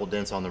the couple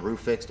dents on the roof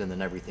fixed and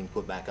then everything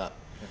put back up.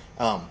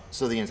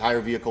 So the entire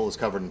vehicle is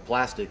covered in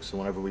plastic, so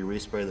whenever we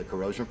respray the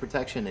corrosion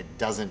protection, it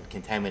doesn't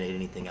contaminate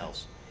anything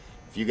else.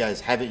 If you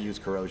guys haven't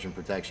used corrosion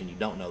protection, you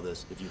don't know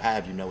this. If you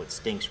have, you know it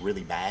stinks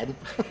really bad.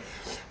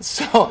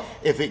 So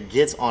if it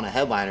gets on a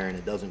headliner and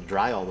it doesn't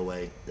dry all the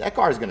way, that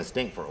car is going to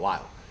stink for a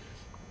while.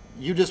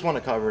 You just want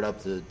to cover it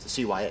up to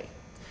CYA.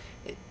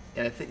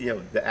 And I think,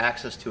 the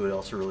access to it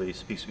also really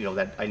speaks,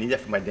 that I need that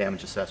for my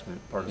damage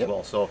assessment part as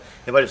well. So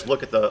if I just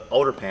look at the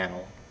outer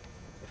panel,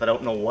 if I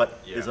don't know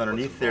what is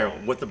underneath there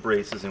with the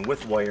braces and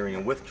with wiring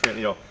and with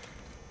trim,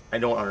 I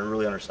don't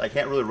really understand. I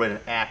can't really write an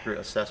accurate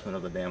assessment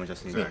of the damage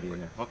that's needed to be in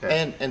there.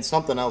 Okay. And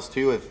something else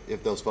too,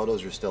 if those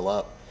photos are still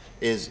up,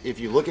 is if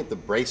you look at the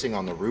bracing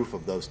on the roof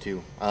of those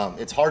 2,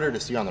 it's harder to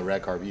see on the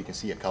red car, but you can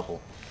see a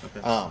couple.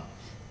 Okay.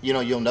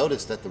 You'll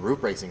notice that the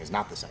roof bracing is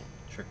not the same.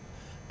 Sure.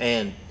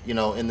 And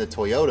in the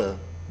Toyota,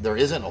 there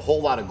isn't a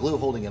whole lot of glue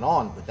holding it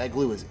on, but that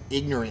glue is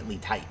ignorantly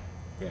tight.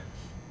 Yeah.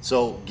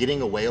 So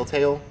getting a whale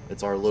tail,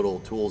 it's our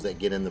little tools that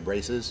get in the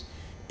braces,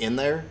 in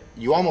there,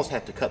 you almost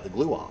have to cut the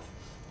glue off.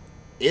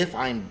 If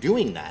I'm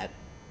doing that,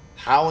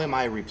 how am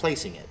I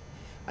replacing it?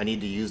 I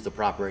need to use the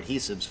proper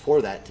adhesives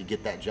for that to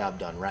get that job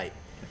done right.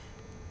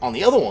 On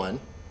the other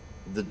one,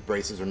 the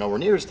braces are nowhere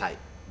near as tight,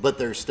 but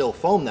there's still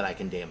foam that I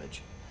can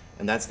damage,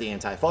 and that's the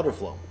anti-flutter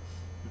flow.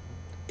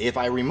 If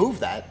I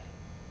remove that,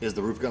 is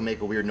the roof going to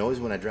make a weird noise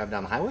when I drive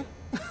down the highway?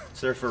 It's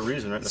there for a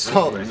reason, right?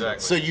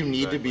 So you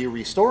need to be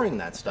restoring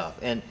that stuff.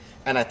 And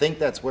I think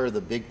that's where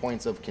the big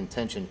points of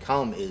contention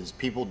come, is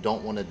people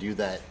don't want to do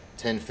that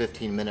 10,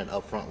 15 minute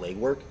upfront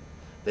legwork.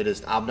 They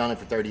just, I've done it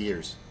for 30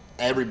 years.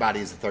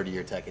 Everybody's a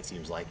 30-year tech, it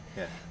seems like.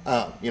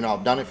 Yeah.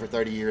 I've done it for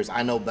 30 years.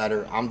 I know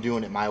better. I'm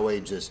doing it my way.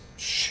 Just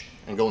shh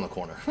and go in the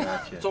corner.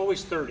 Gotcha. It's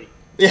always 30.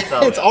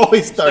 Yeah, it's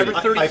always 30.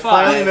 I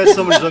finally met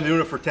somebody who's been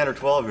doing it for 10 or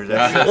 12 years.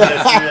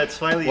 That's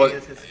finally. Well,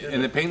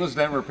 in the paintless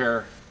dent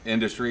repair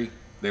industry,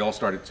 they all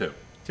start at 2.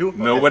 2? Okay.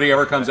 Nobody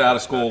ever comes out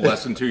of school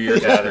less than 2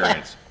 years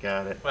experience.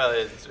 Got it. Well,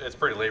 it's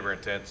pretty labor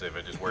intensive.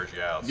 It just wears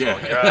you out. So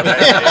Yeah. you're out of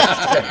that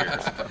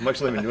age 2 years. I'm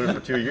actually been doing it for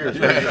 2 years.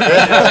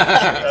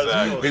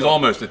 Exactly. He's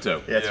almost at 2.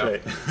 Yeah, that's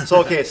right. So,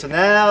 okay, so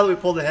now that we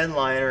pulled the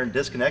headliner and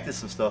disconnected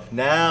some stuff,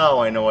 now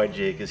I know why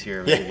Jake is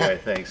here, maybe, I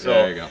think. So,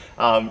 there you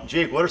go.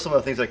 Jake, what are some of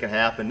the things that can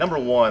happen? Number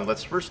one,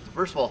 let's first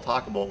of all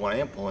talk about when I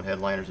am pulling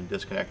headliners and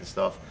disconnecting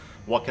stuff,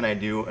 what can I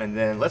do? And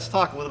then let's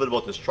talk a little bit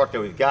about this truck that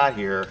we've got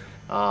here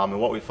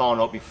and what we found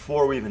out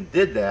before we even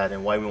did that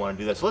and why we want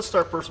to do that. So let's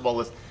start, first of all,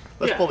 let's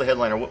pull the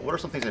headliner. What are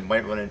some things that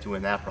might run into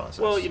in that process?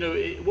 Well,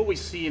 what we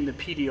see in the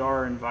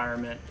PDR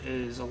environment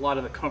is a lot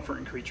of the comfort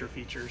and creature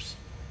features.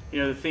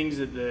 The things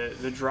that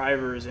the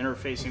driver is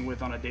interfacing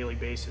with on a daily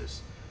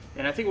basis.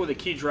 And I think one of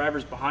the key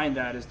drivers behind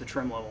that is the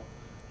trim level.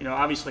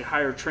 Obviously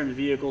higher trimmed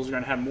vehicles are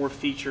going to have more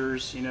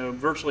features.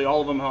 Virtually all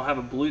of them will have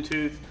a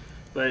Bluetooth,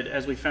 but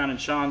as we found in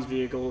Sean's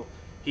vehicle,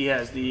 he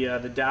has the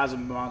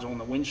DASM module on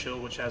the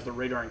windshield, which has the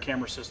radar and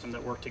camera system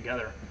that work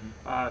together.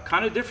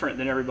 Kind of different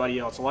than everybody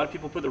else. A lot of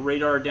people put the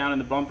radar down in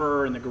the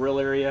bumper and the grill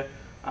area.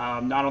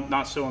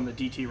 Not so on the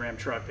DT Ram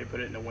truck. They put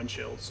it in the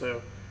windshield.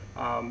 So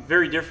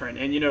very different.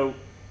 And you know,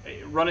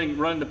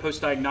 running the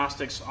post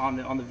diagnostics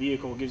on the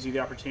vehicle gives you the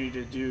opportunity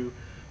to do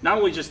not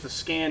only just the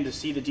scan to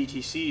see the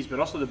DTCs, but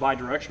also the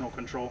bidirectional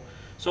control.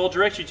 So I'll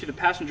direct you to the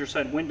passenger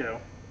side window.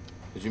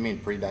 Did you mean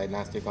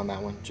pre-diagnostic on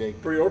that one, Jake?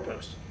 Pre or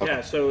post. Okay.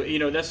 Yeah, so you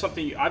know, that's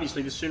something,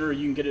 obviously the sooner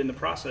you can get it in the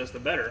process, the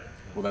better.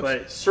 Well,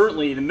 but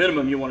certainly the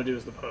minimum you want to do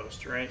is the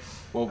post, right?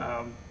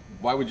 Well,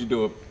 why would you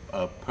do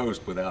a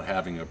post without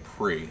having a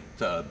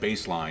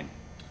baseline?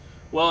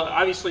 Well,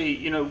 obviously,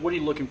 you know, what are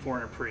you looking for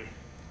in a pre?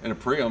 In a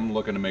pre, I'm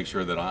looking to make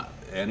sure that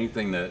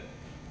anything that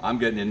I'm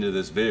getting into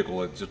this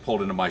vehicle, it just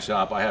pulled into my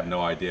shop, I have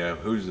no idea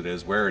whose it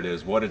is, where it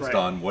is, what it's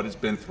done, what it's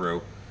been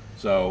through.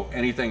 So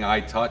anything I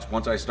touch,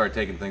 once I start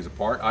taking things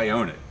apart, I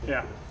own it.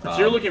 Yeah. So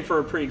you're looking for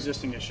a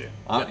pre-existing issue.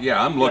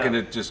 Yeah, I'm looking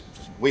at just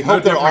We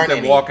hope there aren't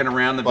any, walking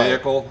around the but-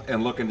 vehicle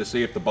and looking to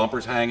see if the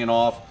bumper's hanging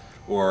off,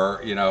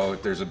 or you know,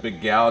 if there's a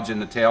big gouge in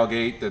the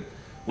tailgate that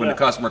when the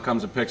customer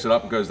comes and picks it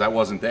up and goes, that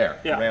wasn't there.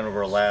 Yeah. Ran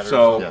over a ladder.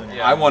 So or something.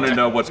 I want to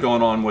know what's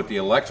going on with the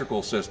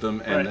electrical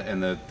system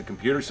and the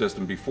computer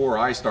system before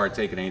I start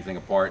taking anything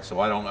apart, so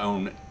I don't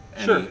own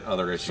any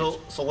other issues.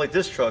 So like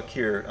this truck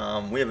here,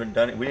 we haven't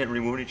done it. We didn't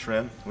remove any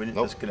trim. We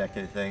didn't disconnect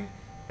anything,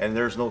 and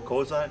there's no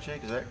codes on it,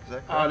 Jake. Is that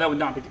correct? That would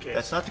not be the case.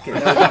 That's not the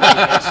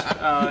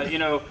case. You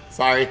know,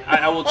 Sorry.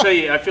 I will tell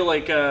you, I feel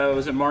like,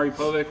 was it Mari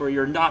Povich, where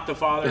you're not the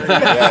father?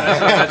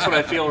 That's what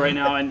I feel right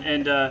now.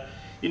 And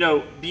you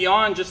know,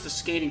 beyond just the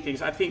scanning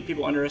things, I think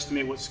people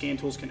underestimate what scan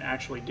tools can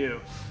actually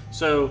do.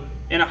 So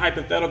in a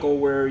hypothetical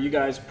where you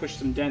guys push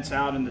some dents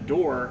out in the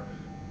door,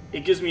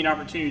 it gives me an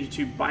opportunity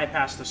to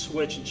bypass the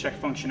switch and check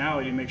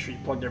functionality to make sure you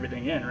plugged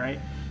everything in, right?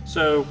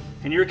 So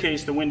in your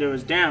case, the window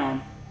is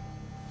down,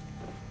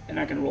 and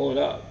I can roll it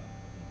up,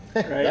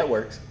 right? That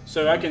works.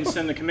 So I can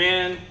send the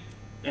command,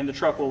 and the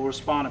truck will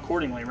respond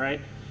accordingly, right?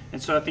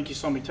 And so I think you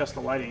saw me test the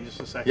lighting just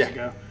a second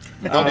ago.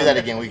 Don't do that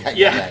again. We got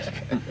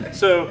Yeah.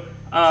 So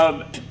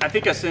I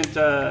think I sent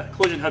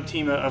Collision Hub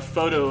team a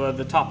photo of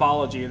the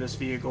topology of this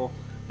vehicle.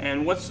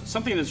 And what's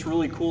something that's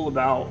really cool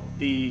about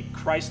the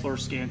Chrysler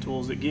scan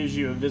tools, it gives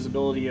you a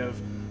visibility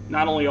of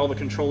not only all the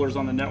controllers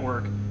on the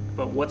network,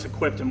 but what's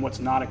equipped and what's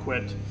not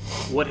equipped,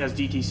 what has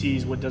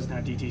DTCs, what doesn't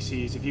have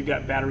DTCs. If you've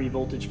got battery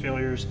voltage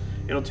failures,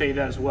 it'll tell you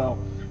that as well.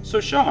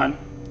 So Sean,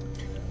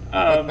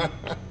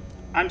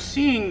 I'm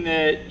seeing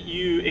that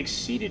you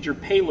exceeded your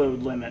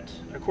payload limit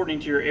according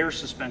to your air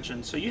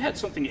suspension. So you had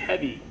something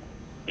heavy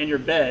in your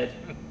bed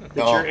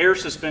that your air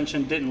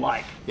suspension didn't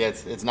like. Yeah,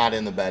 it's not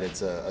in the bed.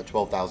 It's a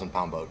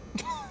 12,000-pound boat.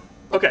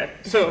 Okay,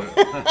 so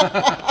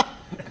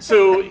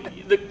so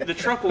the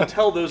truck will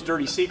tell those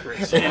dirty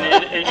secrets,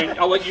 and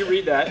I'll let you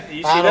read that.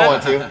 You see I don't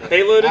want to.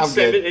 Payload I'm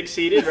good.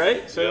 exceeded,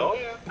 right? So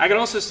I can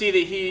also see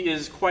that he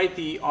is quite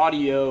the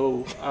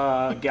audio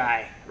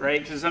guy,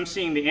 right? Because I'm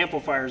seeing the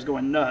amplifiers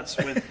going nuts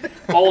with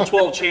all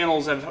 12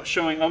 channels of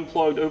showing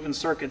unplugged open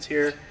circuits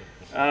here.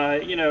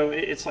 You know,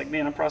 it's like,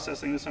 man, I'm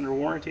processing this under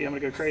warranty. I'm gonna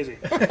go crazy.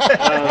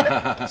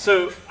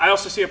 So I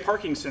also see a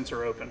parking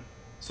sensor open.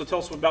 So tell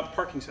us about the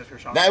parking sensor,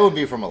 Sean. That would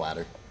be from a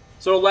ladder.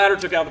 So a ladder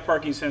took out the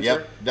parking sensor,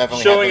 Yep,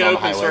 definitely showing an happened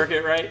on open the highway.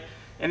 circuit, right?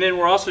 And then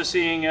we're also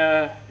seeing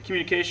a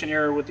communication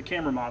error with the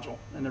camera module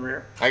in the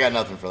rear. I got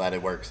nothing for that.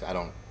 It works.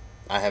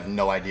 I have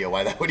no idea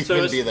why that would So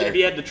even be there. have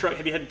you had the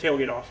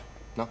tailgate off?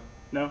 No.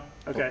 No?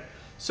 Okay.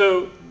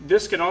 So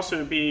this can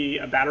also be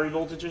a battery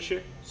voltage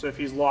issue. So if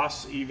he's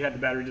lost, you've had the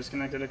battery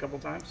disconnected a couple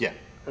times? Yeah.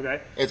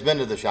 Okay. It's been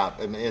to the shop.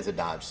 I mean, it's a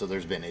Dodge, so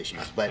there's been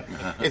issues. But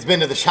it's been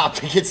to the shop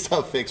to get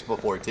stuff fixed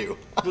before, too.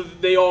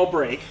 They all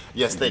break.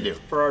 Yes, they do.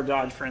 For our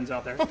Dodge friends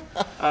out there.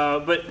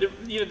 But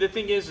you know, the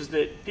thing is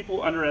that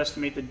people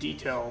underestimate the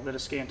detail that a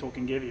scan tool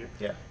can give you.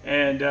 Yeah.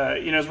 And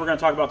you know, as we're going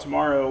to talk about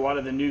tomorrow, a lot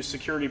of the new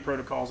security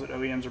protocols that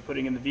OEMs are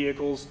putting in the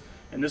vehicles,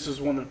 and this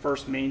is one of the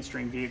first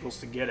mainstream vehicles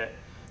to get it.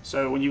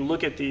 So when you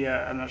look at the,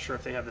 I'm not sure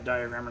if they have the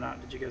diagram or not.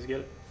 Did you guys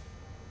get it?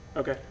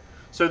 Okay.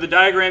 So the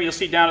diagram you'll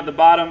see down at the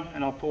bottom,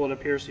 and I'll pull it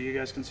up here so you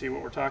guys can see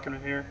what we're talking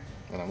about here.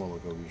 And I'm going to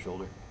look over your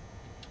shoulder.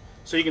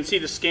 So you can see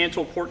the scan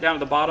tool port down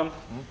at the bottom,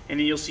 and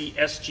then you'll see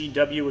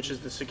SGW, which is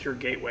the secure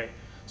gateway.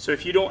 So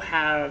if you don't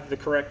have the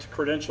correct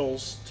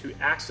credentials to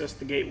access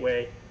the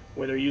gateway,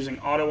 whether using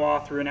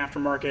AutoAuth through an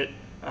aftermarket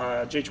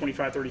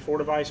J2534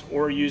 device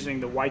or using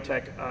the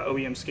YTech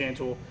OEM scan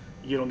tool,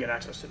 you don't get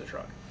access to the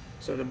truck.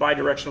 So the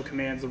bidirectional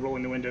commands, the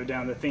rolling the window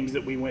down, the things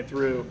that we went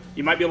through,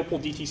 you might be able to pull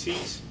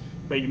DTCs,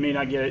 but you may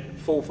not get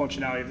full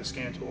functionality of the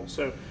scan tool.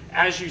 So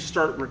as you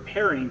start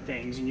repairing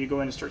things and you go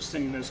in and start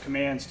sending those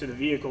commands to the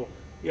vehicle,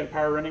 you got a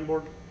power running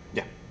board?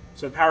 Yeah.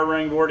 So the power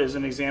running board is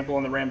an example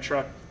on the Ram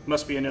truck,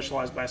 must be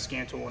initialized by a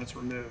scan tool when it's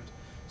removed.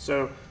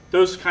 So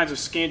those kinds of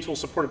scan tool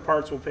supported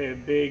parts will play a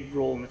big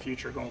role in the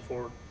future going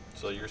forward.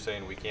 So you're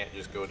saying we can't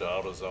just go to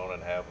AutoZone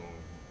and have them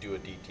do a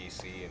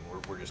DTC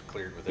and we're just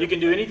cleared with it? You can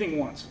do anything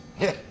once,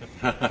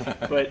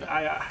 but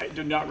I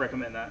do not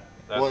recommend that.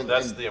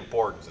 That's the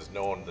importance, is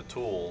knowing the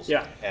tools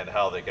and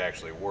how they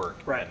actually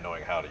work and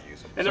knowing how to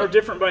use them. And they're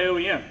different by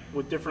OEM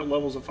with different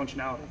levels of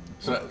functionality.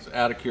 So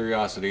out of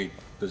curiosity,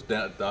 this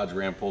Dodge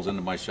Ram pulls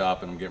into my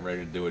shop and I'm getting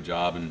ready to do a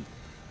job, and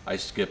I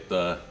skip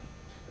the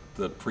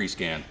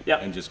pre-scan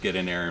Yep. and just get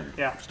in there and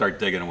Yeah. start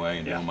digging away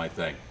and Yeah. doing my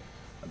thing.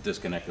 I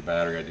disconnect the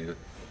battery. I do.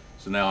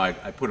 So now I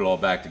put it all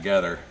back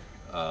together.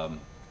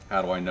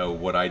 How do I know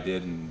what I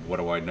did and what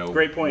do I know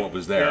Great point. what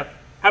was there? Yeah.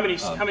 How many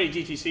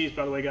DTCs,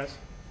 by the way, guys?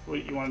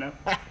 What you want to know?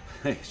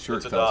 Hey, sure.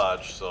 It's a tell us.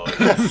 Dodge, so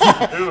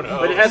who knows?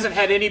 But it hasn't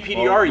had any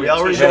PDR we yet.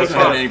 already so It know show hasn't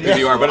us had up. any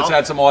PDR, but it's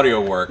had some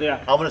audio work. Yeah.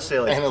 I'm gonna say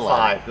like And a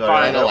ladder.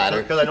 five. And a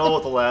ladder. Because I know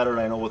with the ladder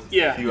and I know with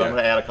Yeah. a few, Yeah. I'm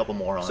gonna add a couple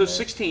more on So there.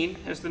 16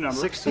 is the number.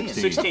 16.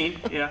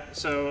 16, yeah.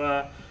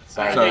 So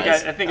Sorry, I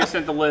guys. think I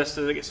sent the list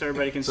so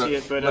everybody can So see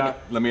it. But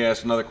let me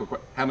ask another quick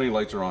question. How many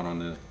lights are on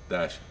the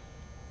dash?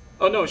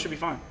 oh no, it should be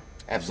fine.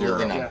 Absolutely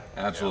Zero. not. Yeah.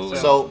 Absolutely.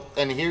 So,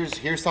 and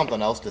here's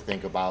something else to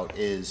think about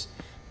is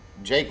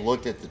Jake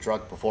looked at the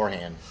truck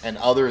beforehand, and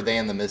other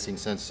than the missing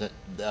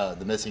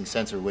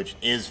sensor, which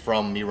is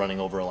from me running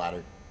over a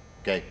ladder,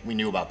 okay, we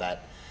knew about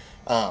that.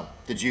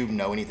 Did you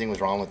know anything was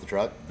wrong with the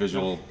truck?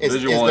 visual Is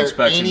visual there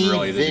inspection any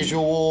really didn't.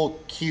 visual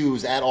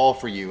cues at all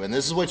for you? And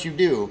this is what you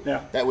do Yeah.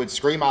 that would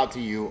scream out to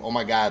you, "Oh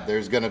my God,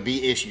 there's going to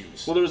be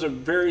issues." Well, there was a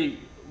very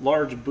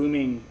large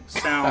booming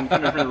sound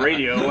coming from the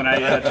radio when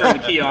I turned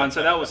the key on,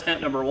 so that was hint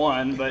number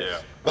one. But, Yeah.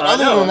 But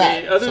other than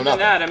that, other so than nothing.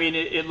 that, I mean,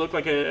 it looked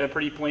like a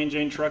pretty plain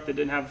Jane truck that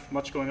didn't have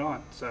much going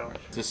on. So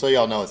Just so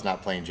y'all know, it's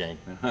not plain Jane.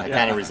 I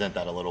kind of resent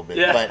that a little bit,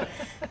 Yeah. but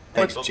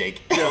thanks,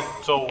 Jake.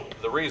 So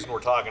the reason we're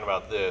talking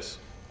about this,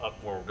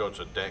 when we go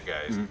to dent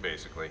guys, Mm-hmm.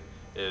 basically,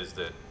 is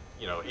that,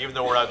 you know, even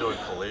though we're not doing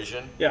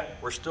collision, Yeah.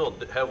 we're still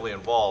heavily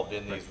involved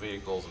in these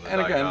vehicles and the And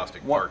again,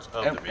 diagnostic parts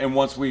of the and vehicle.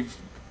 once we've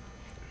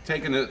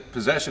taken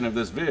possession of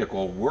this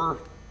vehicle,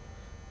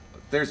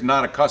 there's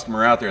not a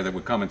customer out there that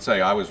would come and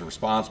say, I was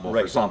responsible for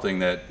Right. something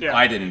that Yeah.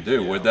 I didn't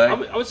do, would they?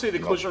 I would say the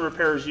collision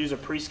repairers use a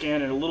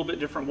pre-scan in a little bit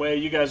different way.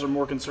 You guys are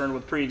more concerned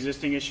with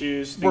pre-existing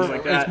issues, things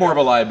like that. It's more of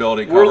a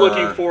liability cover. We're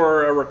looking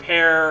for a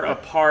repair, a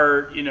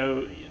part, you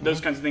know, those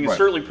kinds of things. Right.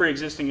 Certainly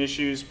pre-existing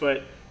issues,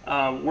 but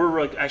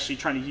we're actually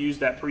trying to use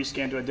that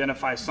pre-scan to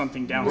identify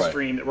something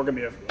downstream that we're going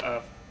to be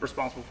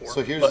responsible for.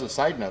 So here's a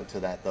side note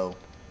to that, though.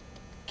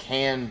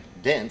 Can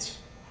dents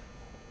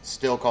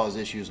still cause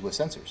issues with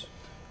sensors?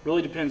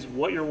 Really depends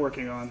what you're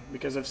working on,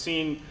 because I've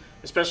seen,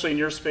 especially in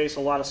your space, a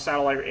lot of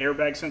satellite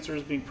airbag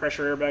sensors, being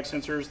pressure airbag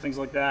sensors, things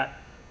like that.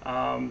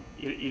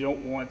 You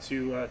don't want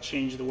to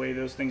change the way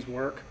those things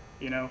work.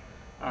 You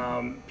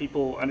know,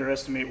 people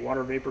underestimate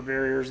water vapor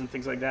barriers and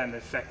things like that, and the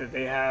effect that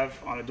they have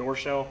on a door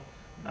shell.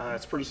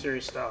 It's pretty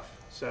serious stuff.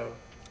 So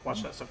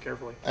watch that stuff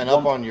carefully. And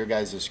up on your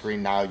guys'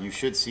 screen now, you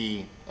should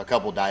see a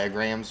couple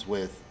diagrams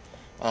with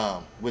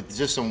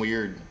just some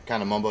weird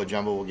kind of mumbo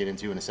jumbo we'll get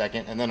into in a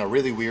second, and then a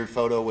really weird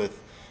photo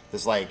with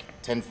this like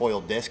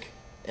tinfoil disc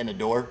in a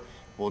door.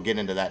 We'll get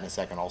into that in a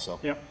second also.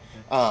 Yep.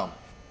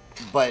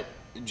 But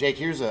Jake,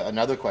 here's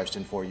another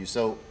question for you.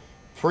 So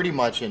pretty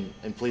much, and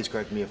please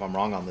correct me if I'm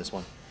wrong on this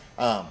one.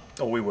 Oh,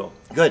 we will.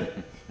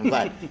 Good. I'm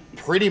glad.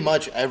 Pretty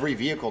much every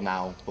vehicle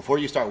now, before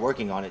you start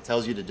working on it,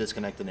 tells you to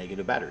disconnect the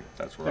negative battery.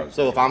 That's where I was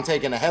So if I'm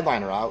taking a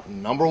headliner out,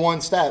 number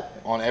one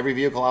step on every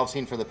vehicle I've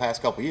seen for the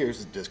past couple years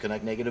is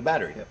disconnect negative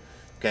battery. Yep.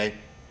 Okay.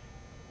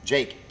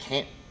 Jake,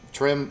 can't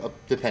trim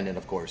dependent,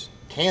 of course.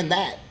 Can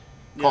that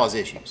cause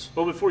issues?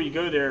 Well, before you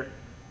go there,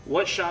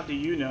 what shop do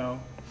you know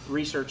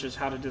researches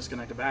how to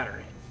disconnect a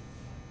battery?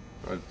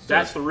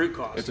 That's the root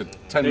cause. It's a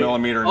 10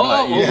 millimeter Oh,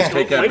 nut. You well, just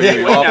take that wait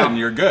baby off now. and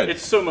you're good.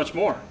 It's so much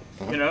more,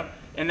 you know?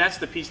 And that's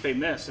the piece they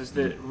miss, is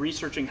that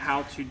researching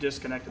how to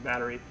disconnect a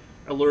battery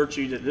alerts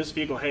you that this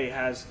vehicle, hey,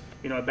 has,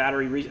 you know,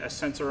 a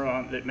sensor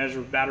on that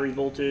measures battery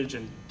voltage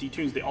and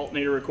detunes the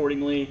alternator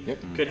accordingly. Yep.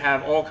 Could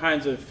have all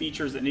kinds of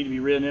features that need to be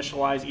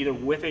reinitialized either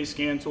with a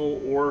scan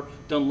tool or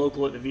done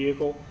local at the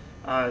vehicle.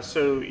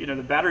 So, you know,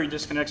 the battery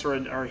disconnects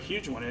are a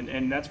huge one,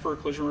 and that's for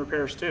collision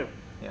repairs too.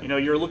 Yeah. You know,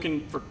 you're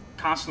looking for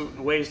constant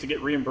ways to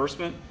get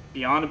reimbursement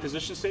beyond a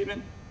position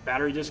statement.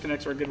 Battery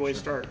disconnects are a good way to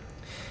start.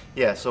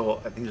 Yeah, so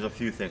I think there's a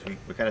few things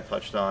we kind of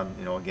touched on,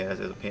 you know, again, as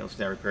a paintless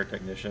dent repair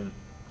technician.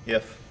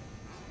 If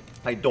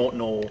I don't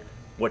know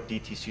what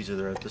DTCs are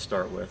there to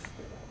start with,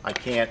 I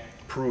can't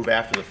prove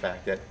after the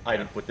fact that I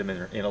didn't put them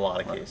in a lot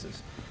of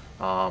cases.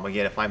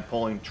 Again, if I'm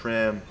pulling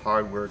trim,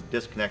 hardware,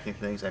 disconnecting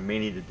things, I may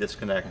need to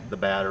disconnect the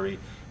battery,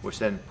 which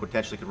then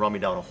potentially could run me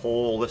down a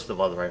whole list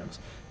of other items.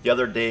 The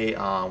other day,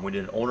 we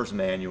did an owner's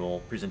manual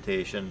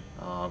presentation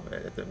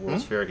at the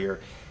World's Fair here,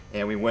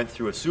 and we went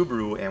through a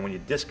Subaru, and when you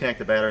disconnect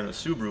the battery in the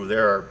Subaru,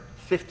 there are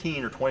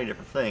 15 or 20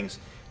 different things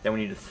that we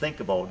need to think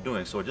about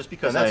doing. So just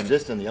because And that's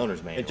just in the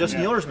owner's manual. it's just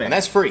in the owner's manual. And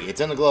that's free.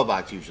 It's in the glove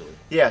box usually.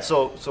 Yeah,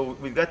 so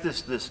we've got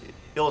this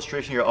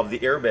illustration here of the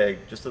airbag,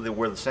 just of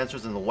where the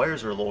sensors and the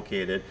wires are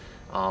located.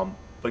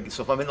 But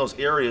so if I'm in those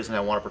areas and I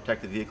want to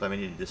protect the vehicle, I may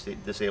need to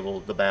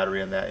disable the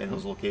battery in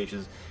those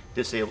locations,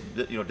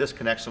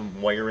 disconnect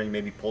some wiring,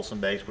 maybe pull some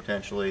bags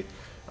potentially,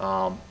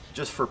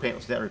 just for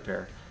paintless dent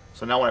repair.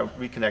 So now when I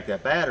reconnect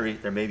that battery,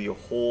 there may be a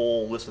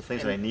whole list of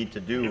things that I need to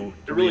do.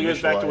 It really goes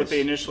back to what reinitialize.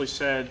 they initially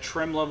said.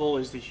 Trim level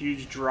is the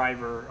huge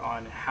driver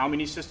on how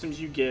many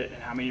systems you get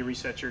and how many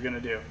resets you're going to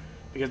do.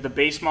 Because the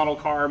base model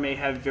car may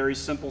have very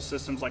simple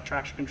systems like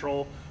traction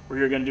control where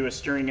you're going to do a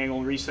steering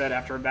angle reset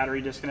after a battery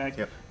disconnect.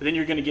 Yep. But then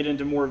you're going to get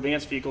into more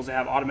advanced vehicles that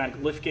have automatic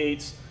lift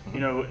gates, you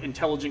know,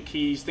 intelligent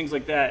keys, things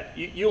like that.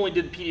 You only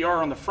did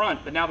PDR on the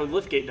front, but now the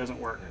lift gate doesn't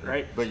work,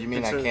 right? But you mean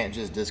And I so- can't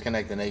just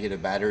disconnect the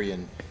negative battery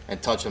and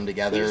touch them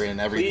together Please-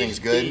 and everything's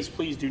good?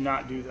 Please do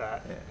not do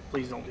that.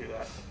 Please don't do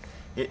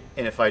that.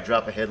 And if I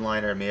drop a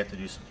headliner, I may have to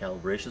do some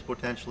calibrations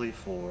potentially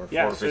for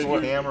Yeah, forward-facing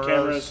so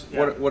cameras.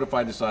 yeah. What if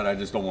I decide I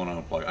just don't want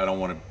to unplug? I don't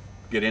want to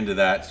get into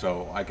that,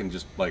 so I can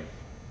just like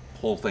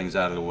pull things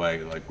out of the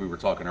way. Like we were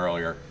talking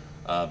earlier,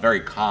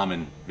 very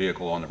common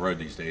vehicle on the road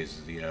these days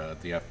is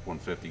the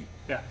F-150.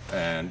 Yeah.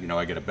 And you know,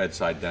 I get a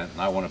bedside dent, and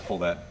I want to pull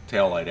that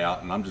tail light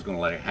out, and I'm just going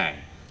to let it hang,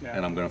 Yeah.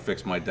 and I'm going to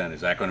fix my dent. Is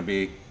that going to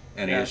be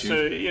any Yeah, issues? so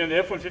you know the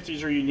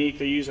F-150s are unique.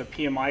 They use a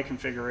PMI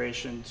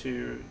configuration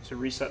to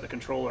reset the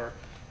controller,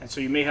 and so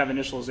you may have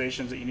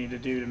initializations that you need to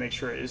do to make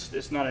sure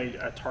it's not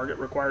a target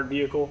required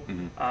vehicle,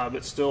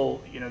 but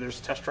still, you know, there's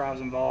test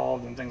drives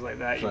involved and things like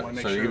that. You want to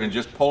make So sure. even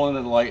just pulling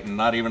the light and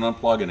not even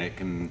unplugging it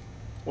can.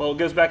 Well, it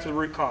goes back to the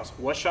root cause.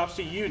 What shops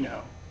do you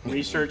know?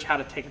 Research how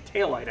to take a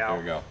taillight out. There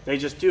you go. They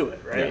just do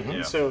it, right? Yeah.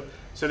 And so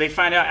they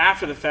find out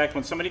after the fact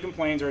when somebody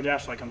complains or a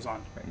dash light comes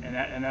on,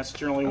 and that's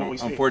generally what we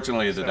see.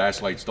 Unfortunately, the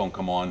dash lights don't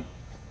come on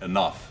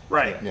enough.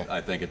 Right. Yeah.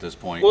 I think at this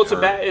point. Well, it's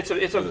for- it's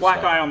a for the black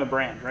stuff. eye on the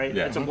brand, right?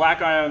 Yeah. It's a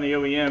black eye on the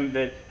OEM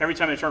that every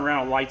time they turn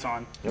around, a light's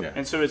on, Yep.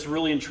 and so it's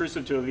really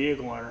intrusive to a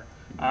vehicle owner.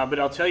 But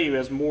I'll tell you,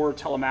 as more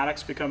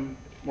telematics become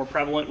more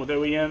prevalent with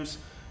OEMs,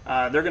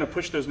 they're going to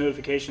push those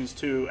notifications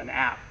to an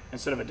app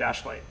instead of a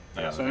dash light.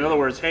 Yeah. So in other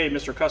words, hey,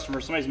 Mr.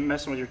 Customer, somebody's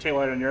messing with your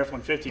taillight on your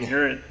F-150, and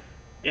you're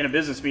in a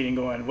business meeting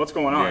going, what's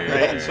going on, Yeah, yeah,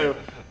 right? yeah, And yeah. so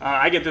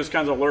I get those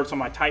kinds of alerts on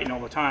my Titan all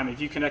the time.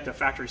 If you connect a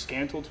factory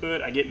scan tool to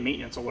it, I get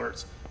maintenance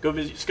alerts. Go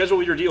visit, schedule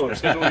with your dealer,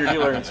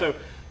 And so,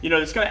 you know,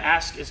 it's going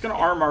to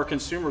arm our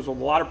consumers with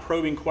a lot of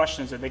probing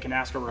questions that they can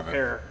ask a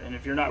repair. And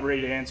if you're not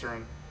ready to answer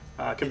them,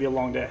 it could be a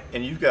long day.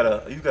 And you've got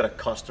a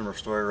customer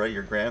story, right?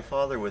 Your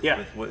grandfather with,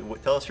 Yeah.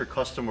 tell us your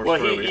customer Well,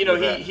 story.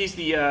 he's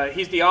the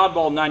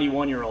oddball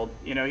 91-year-old.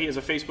 You know, he has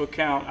a Facebook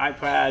account,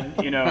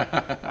 iPad. You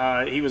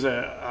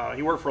know,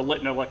 he worked for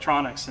Litton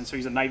Electronics, and so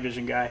he's a night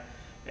vision guy.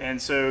 And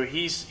so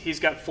he's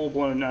got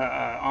full-blown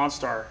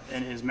OnStar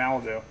in his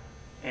Malibu,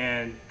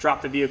 and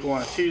dropped the vehicle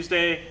on a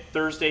Tuesday.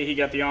 Thursday, he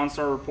got the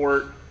OnStar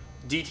report.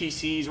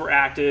 DTCs were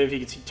active. He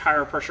could see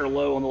tire pressure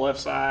low on the left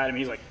side. I mean,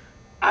 he's like,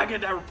 I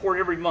get that report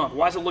every month.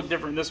 Why does it look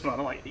different this month?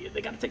 I'm like,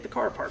 they got to take the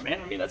car apart,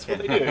 man. I mean, that's what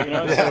they do, you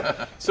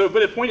know. So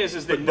but the point is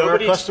that but our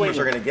nobody customers explained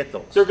are it. going to get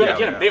those. They're going to Yeah,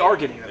 get them. yeah. They are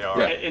getting them. They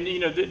are. And you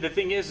know, the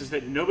thing is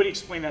that nobody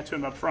explained that to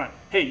them up front.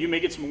 Hey, you may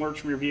get some alerts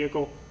from your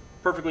vehicle.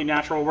 Perfectly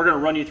natural. We're going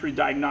to run you through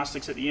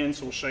diagnostics at the end,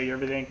 so we'll show you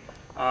everything.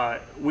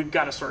 We've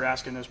got to start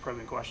asking those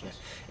probing questions.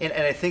 And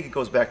I think it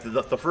goes back to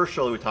the first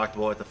show that we talked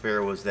about at the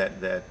fair was that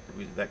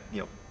you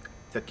know,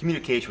 the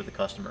communication with the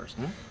customers.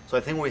 So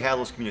I think when we have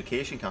those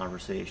communication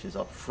conversations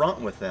up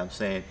front with them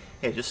saying,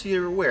 hey, just so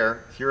you're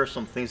aware, here are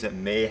some things that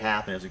may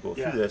happen as we go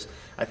Yeah. through this.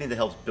 I think that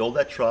helps build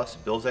that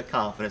trust, builds that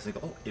confidence. They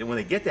go, oh, and when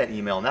they get that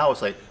email, now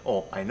it's like,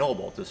 oh, I know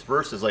about this,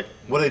 versus like,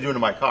 what are they doing to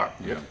my car?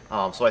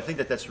 Yeah. So I think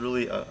that's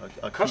really a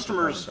key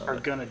Customers component are of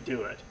it. going to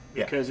do it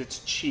Yeah. because it's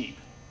cheap.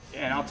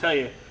 And I'll tell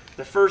you,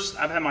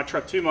 I've had my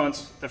truck 2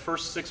 months. The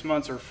first 6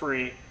 months are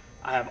free.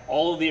 I have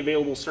all of the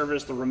available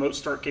service, the remote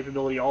start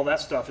capability, all that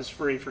stuff is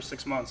free for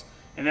 6 months.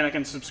 And then I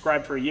can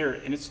subscribe for a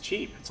year, and it's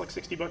cheap. It's like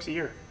 $60 a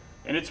year.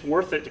 And it's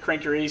worth it to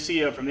crank your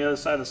AC up from the other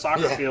side of the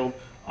soccer field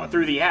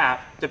through the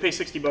app. To pay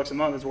 $60 a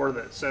month is worth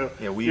it. So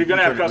Yeah, you're going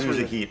to have we customers.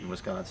 use the heat in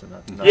Wisconsin.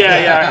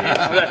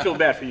 I feel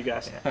bad for you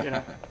guys. You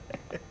know?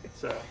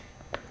 So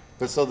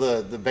But so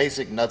the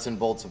basic nuts and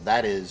bolts of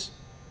that is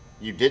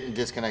you didn't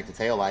disconnect the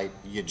taillight,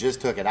 you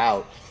just took it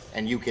out,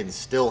 and you can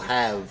still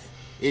have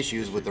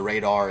issues with the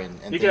radar and you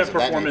things can have of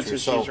that performance nature.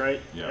 issues, So,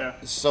 right? Yeah.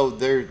 So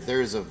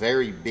there's a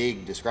very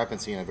big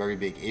discrepancy and a very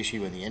big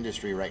issue in the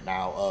industry right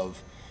now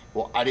of,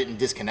 well, I didn't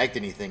disconnect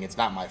anything, it's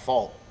not my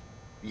fault.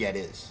 Yet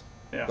is.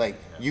 Yeah. Like,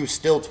 you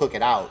still took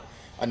it out.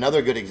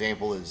 Another good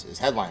example is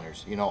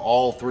headliners. You know,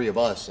 all three of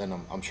us, and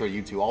I'm sure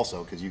you two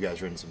also, because you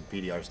guys are in some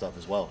PDR stuff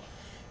as well,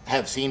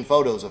 have seen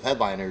photos of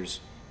headliners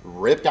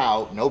ripped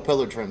out, no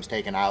pillar trims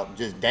taken out,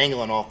 just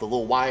dangling off the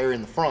little wire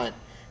in the front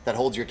that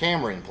holds your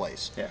camera in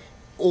place. Yeah.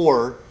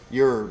 Or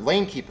your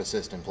lane keep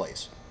assist in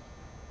place.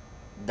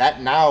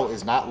 That now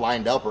is not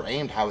lined up or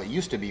aimed how it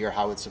used to be or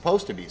how it's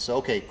supposed to be. So,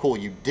 okay, cool,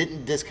 you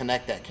didn't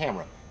disconnect that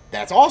camera.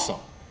 That's awesome.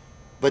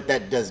 But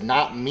that does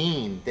not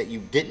mean that you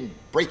didn't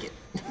break it.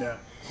 Yeah.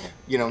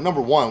 You know,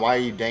 number one, why are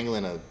you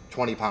dangling a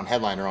 20-pound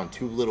headliner on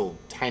two little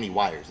tiny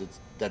wires?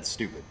 That's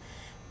stupid.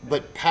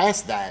 But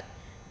past that,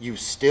 you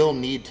still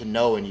need to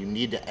know and you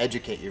need to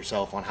educate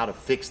yourself on how to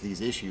fix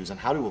these issues and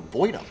how to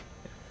avoid them.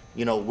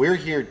 You know, we're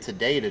here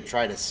today to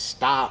try to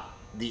stop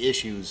the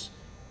issues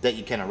that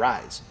you can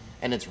arise.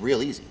 And it's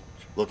real easy.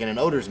 Look in an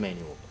owner's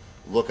manual.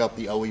 Look up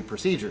the OE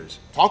procedures.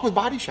 Talk with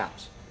body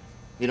shops.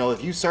 You know,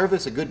 if you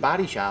service a good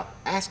body shop,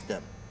 ask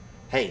them,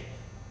 hey,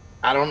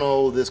 I don't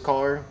know this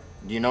car.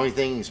 Do you know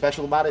anything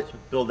special about it?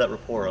 Build that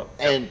rapport up.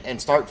 And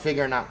start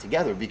figuring out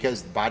together,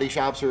 because body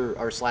shops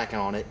are slacking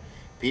on it.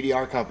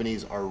 PDR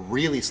companies are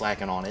really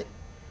slacking on it.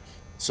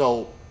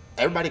 So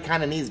everybody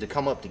kind of needs to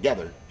come up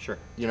together. Sure.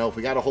 You know, if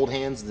we got to hold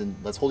hands, then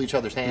let's hold each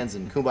other's hands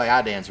and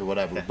kumbaya dance or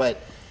whatever. But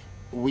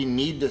we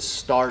need to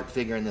start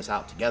figuring this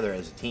out together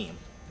as a team.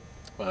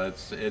 Well,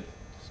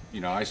 you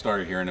know, I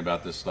started hearing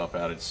about this stuff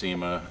out at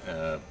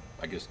SEMA,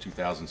 I guess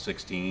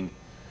 2016,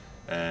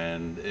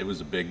 and it was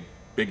a big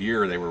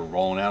year. They were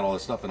rolling out all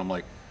this stuff, and I'm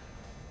like,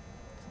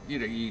 you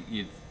know,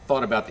 you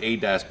thought about the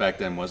ADAS back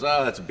then was,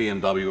 oh, that's a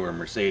BMW or a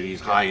Mercedes,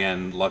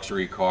 high-end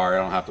luxury car,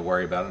 I don't have to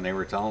worry about it. And they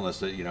were telling us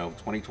that, you know,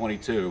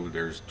 2022,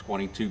 there's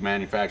 22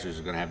 manufacturers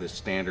that are going to have this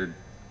standard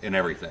in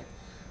everything.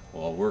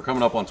 Well, we're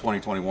coming up on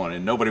 2021,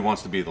 and nobody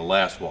wants to be the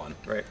last one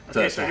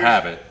to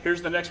have it.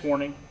 Here's the next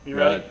warning. You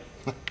ready?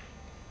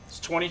 It's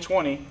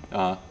 2020.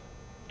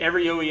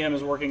 Every OEM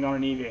is working on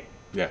an EV.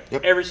 Yeah.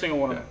 Every single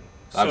one of them.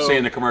 I'm So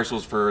seeing the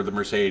commercials for the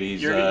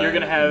Mercedes. You're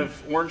going to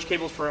have orange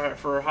cables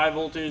for high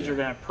voltage. You're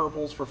going to have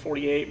purples for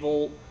 48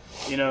 volt.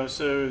 You know,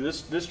 so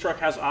this truck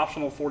has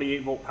optional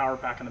 48 volt power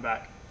pack in the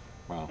back.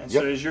 Wow. And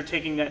so as you're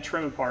taking that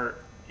trim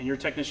apart and your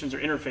technicians are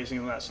interfacing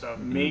with that stuff,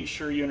 make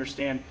sure you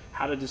understand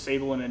how to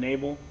disable and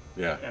enable.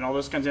 Yeah. And all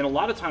those kinds of, and a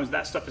lot of times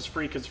that stuff is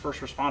free because first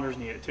responders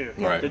need it too.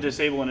 Right. To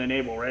disable and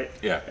enable, right?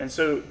 Yeah. And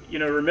so, you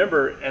know,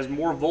 remember, as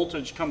more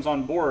voltage comes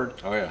on board,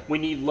 we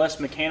need less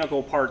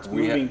mechanical parts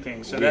moving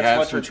things. So we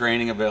have some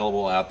training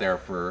available out there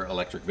for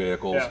electric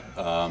vehicles.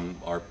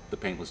 The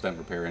Paintless Dent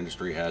Repair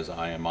industry has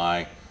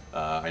IMI.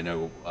 I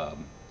know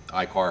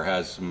iCar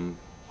has some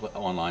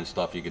online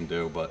stuff you can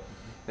do, but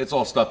it's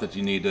all stuff that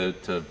you need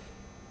to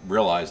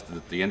realize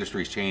that the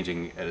industry is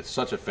changing at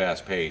such a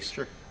fast pace.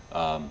 Sure.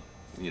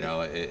 You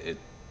know,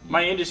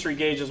 my industry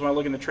gauge is when I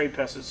look in the trade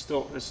press, it's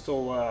still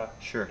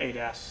Sure.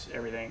 ADAS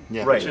everything,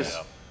 Right. which is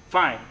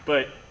fine.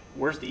 But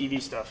where's the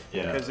EV stuff?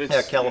 Yeah. Because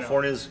it's,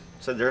 California's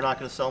said they're not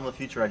going to sell in the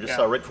future. I just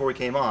saw right before we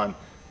came on,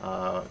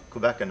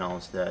 Quebec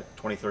announced that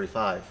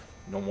 2035,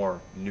 no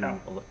more new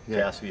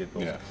gas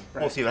vehicles. Yeah.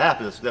 We'll see what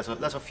happens.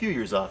 That's a few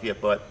years off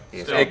yet, but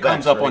it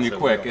comes up on you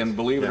quick. And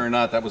believe it or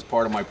not, that was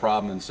part of my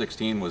problem in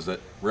 16 was that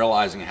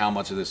realizing how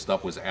much of this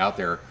stuff was out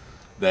there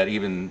that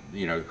even,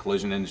 you know, the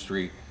collision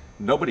industry,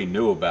 nobody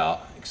knew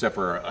about except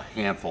for a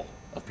handful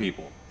of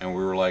people. And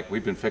we were like,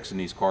 we've been fixing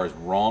these cars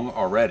wrong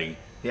already.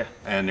 Yeah.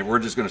 And we're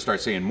just going to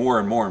start seeing more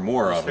and more and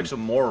more of them. Fix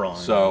them more wrong.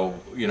 So,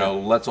 you know,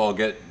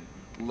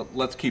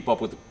 let's keep up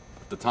with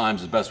the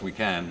times as best we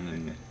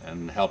can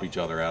and help each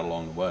other out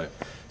along the way.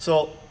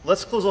 So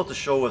let's close out the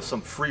show with some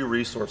free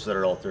resources that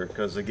are out there,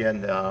 because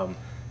again,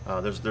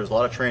 there's a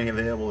lot of training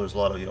available. There's a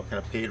lot of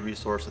kind of paid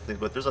resources things,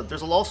 but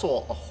there's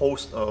also a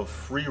host of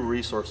free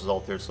resources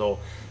out there. So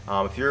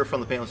if you're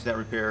from the paintless dent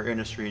repair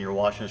industry and you're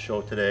watching the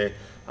show today,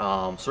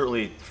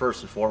 certainly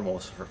first and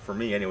foremost for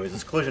me, anyways,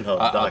 is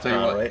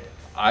CollisionHub.com,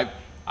 right?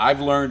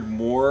 I've learned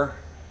more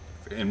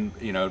in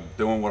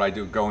doing what I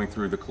do, going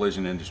through the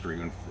collision industry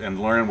and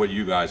learning what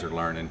you guys are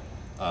learning,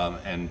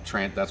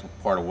 that's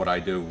part of what I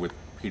do with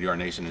PDR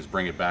Nation is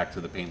bring it back to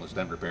the paintless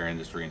dent repair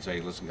industry and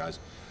say, listen, guys,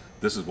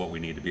 this is what we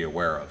need to be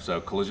aware of. So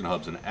Collision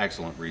Hub's an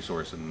excellent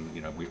resource, and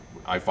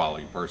I follow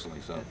you personally.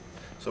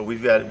 So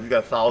we've got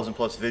 1,000+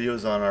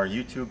 videos on our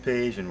YouTube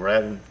page, and we're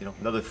adding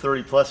another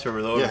 30+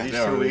 over these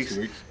 2 weeks.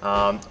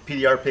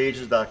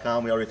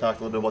 PDRpages.com, we already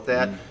talked a little bit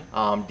about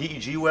that.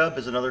 DEG Web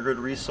is another good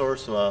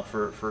resource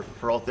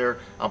for out there.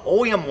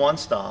 OEM One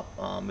Stop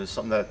is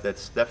something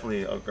that's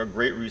definitely a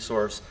great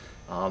resource.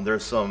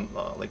 There's some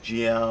like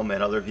GM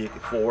and other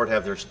vehicle Ford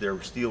have their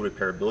steel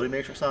repairability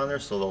matrix on there,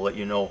 so they'll let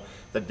you know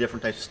the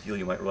different types of steel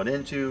you might run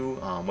into,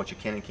 what you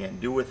can and can't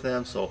do with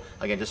them. So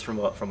again, just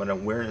from an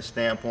awareness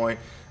standpoint,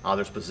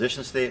 there's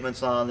position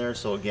statements on there.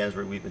 So again, as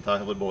we've been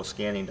talking a little bit about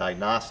scanning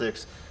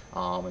diagnostics,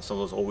 and some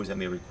of those always that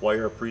may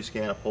require a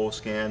pre-scan, a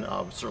post-scan,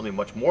 certainly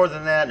much more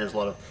than that. And there's a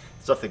lot of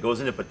stuff that goes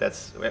in it, but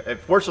that's,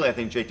 unfortunately, I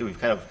think, J2, we've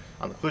kind of,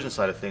 on the collision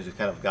side of things, we've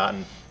kind of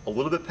gotten a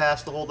little bit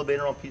past the whole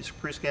debate around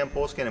pre-scan,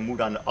 post-scan, and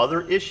moved on to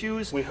other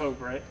issues. We hope,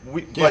 right?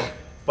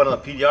 But on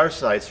the PDR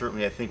side,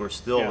 certainly, I think we're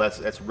still,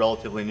 that's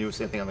relatively new.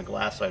 Same thing on the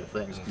glass side of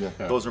things.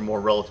 Those are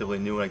more relatively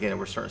new, and again,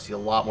 we're starting to see a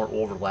lot more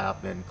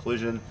overlap in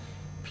collision,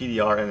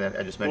 PDR, and then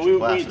I just mentioned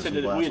glasses.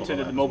 We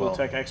attended the Mobile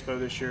Tech Expo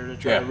this year to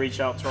try to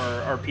reach out to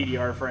our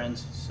PDR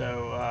friends.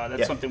 So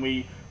that's something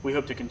we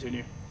hope to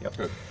continue. Yep.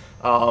 Good.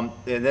 And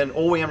then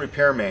OEM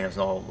repair manuals.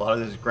 Now, a lot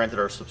of these, granted,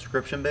 are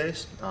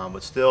subscription-based,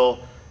 but still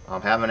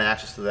having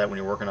access to that when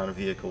you're working on a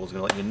vehicle is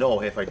going to let you know,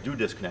 hey, if I do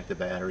disconnect the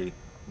battery,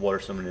 what are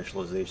some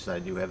initializations I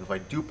do have? If I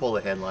do pull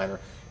the headliner,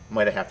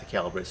 might I have to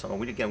calibrate something?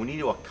 We need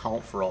to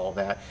account for all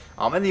that.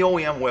 And the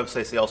OEM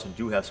websites, they also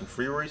do have some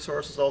free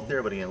resources out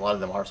there, but again, a lot of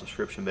them are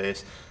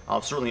subscription-based.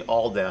 Certainly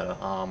all data.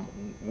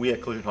 We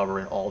at Collision Hub are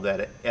in all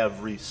data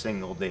every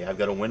single day. I've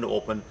got a window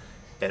open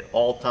at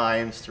all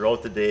times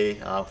throughout the day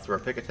through our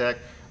Pick Attack.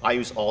 I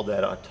use all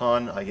data a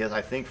ton.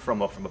 I think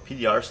from a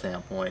PDR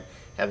standpoint,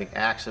 having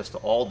access to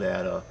all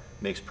data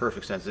makes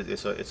perfect sense.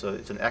 It's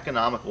an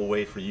economical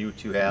way for you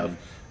to have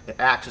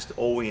access to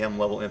OEM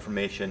level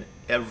information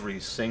every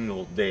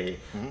single day.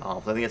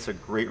 So I think it's a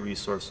great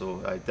resource.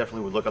 So I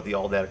definitely would look up the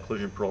All Data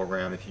Collision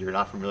program if you're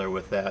not familiar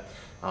with that.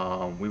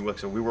 We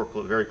work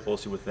very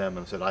closely with them,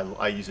 and I said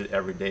I use it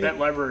every day. That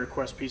library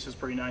request piece is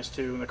pretty nice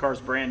too. And the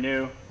car's brand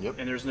new, Yep.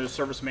 and there's no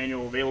service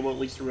manual available, at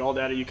least through All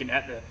Data. You can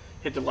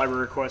hit the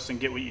library request and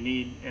get what you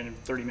need in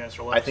 30 minutes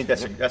or less. I think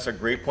that's a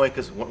great point,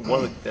 because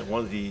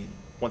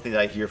one thing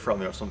that I hear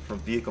from from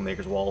vehicle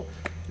makers, well,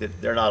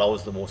 that they're not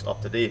always the most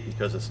up to date,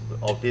 because it's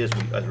outdated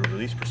as we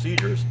release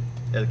procedures.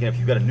 And again, if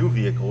you've got a new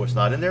vehicle, it's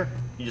not in there,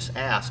 you just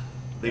ask.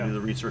 They do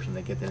the research and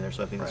they get in there.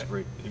 So I think that's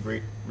a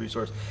great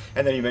resource.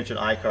 And then you mentioned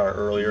iCar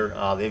earlier.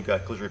 They've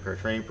got collision repair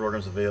training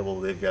programs available.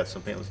 They've got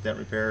some paintless dent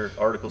repair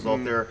articles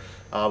out there.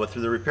 But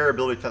through the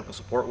Repairability Technical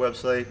Support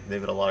website, they've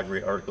got a lot of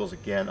great articles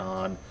again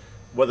on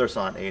whether it's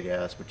on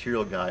ADAS,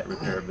 material guide,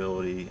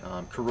 repairability,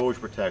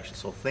 corrosion protection.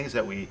 So things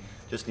that we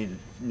just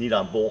need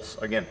on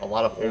both. Again, a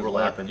lot of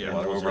overlap in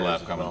those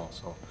areas as well.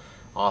 So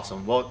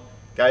awesome. Well,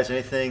 guys,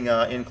 anything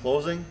in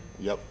closing?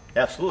 Yep.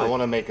 Absolutely. I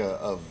want to make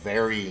a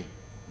very,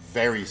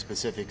 very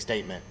specific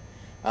statement,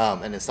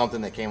 and it's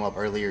something that came up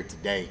earlier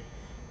today.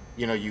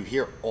 You know, you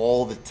hear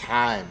all the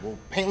time, well,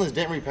 paintless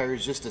dent repair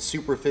is just a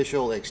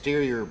superficial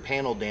exterior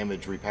panel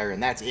damage repair,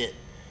 and that's it.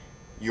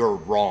 You're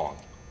wrong.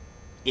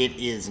 It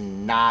is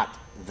not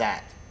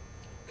that.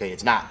 Okay,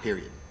 it's not,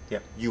 period.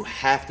 Yep. You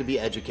have to be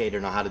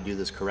educated on how to do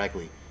this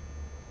correctly.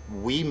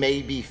 We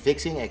may be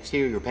fixing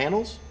exterior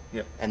panels,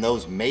 Yep. and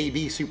those may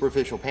be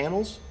superficial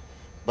panels,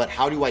 but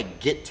how do I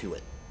get to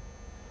it?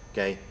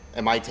 Okay,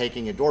 am I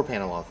taking a door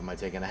panel off? Am I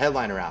taking a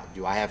headliner out?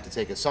 Do I have to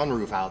take a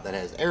sunroof out that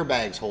has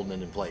airbags holding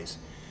it in place?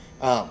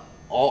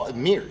 All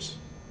mirrors.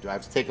 Do I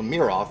have to take a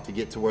mirror off to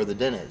get to where the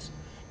dent is?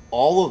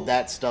 All of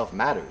that stuff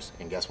matters,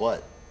 and guess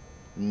what?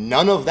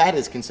 None of that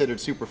is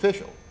considered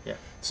superficial. Yeah.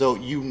 So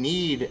you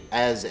need,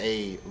 as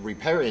a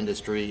repair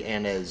industry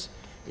and as,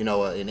 you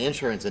know, an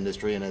insurance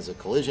industry and as a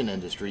collision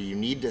industry, you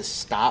need to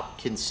stop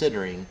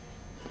considering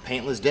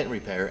paintless dent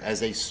repair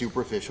as a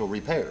superficial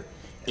repair.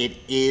 It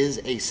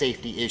is a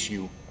safety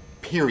issue,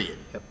 period.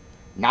 Yep.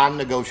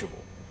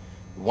 Non-negotiable.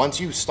 Once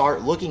you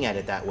start looking at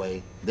it that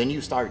way, then you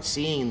start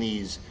seeing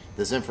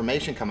this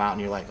information come out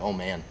and you're like, oh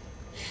man,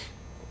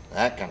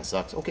 that kind of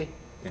sucks. Okay,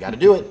 you got to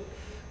do it.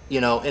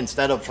 You know,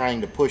 instead of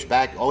trying to push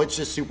back, oh, it's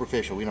just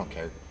superficial, we don't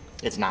care.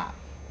 It's not.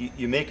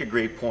 You make a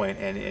great point,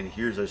 and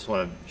here's, I just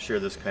want to share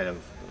this kind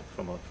of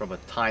from a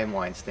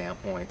timeline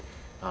standpoint.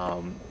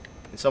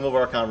 In some of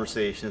our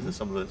conversations and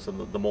some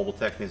of the mobile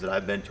tech things that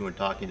I've been to and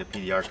talking to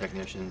PDR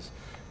technicians,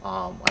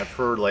 I've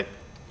heard like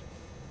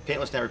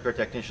paintless dent repair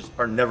technicians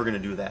are never going to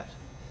do that.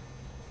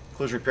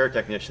 Collision repair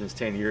technicians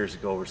 10 years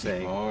ago were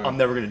saying, I'm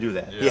never going to do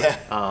that. Yeah.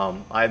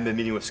 I've been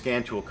meeting with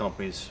scan tool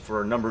companies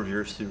for a number of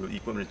years through the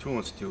Equipment and Tool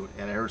Institute,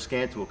 and I heard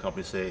scan tool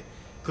companies say,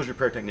 collision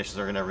repair technicians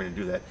are never going to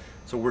do that.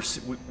 So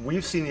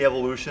we've seen the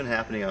evolution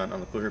happening on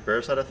the collision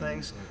repair side of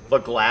things. The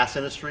glass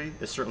industry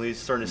is certainly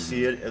starting to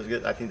see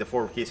it. I think the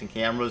forward facing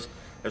cameras,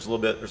 there's a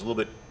little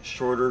bit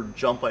shorter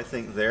jump, I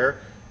think, there.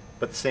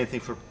 But the same thing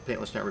for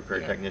paintless dent repair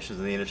technicians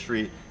in the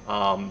industry.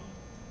 To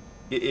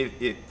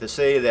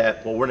say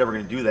that, well, we're never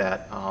going to do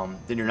that,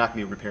 then you're not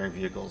going to be repairing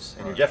vehicles,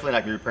 and you're definitely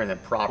not going to be repairing them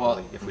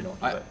properly if we don't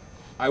do it.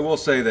 I will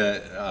say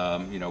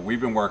that you know,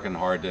 we've been working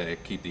hard to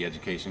keep the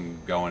education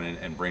going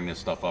and bring this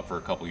stuff up for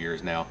a couple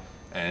years now,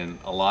 and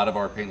a lot of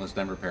our paintless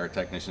dent repair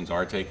technicians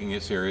are taking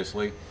it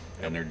seriously,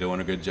 and they're doing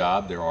a good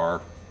job. There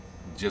are,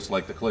 just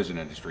like the collision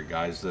industry,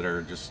 guys that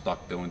are just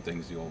stuck doing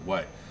things the old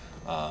way.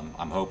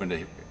 I'm hoping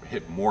to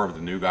hit more of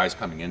the new guys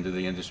coming into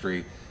the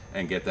industry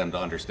and get them to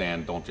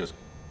understand, don't just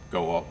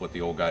go up with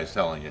the old guys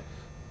telling you.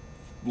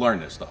 Learn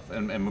this stuff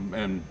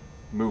and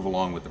move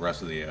along with the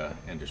rest of the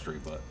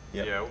industry. But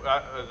yeah,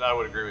 I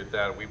would agree with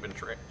that. We've been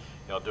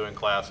doing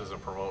classes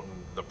and promoting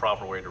the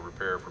proper way to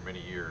repair for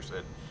many years,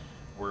 and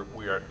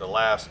we are the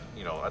last,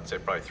 I'd say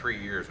probably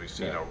 3 years we've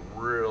seen a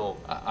real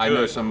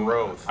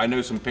growth. I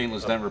know some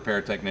paintless dent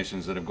repair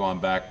technicians that have gone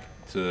back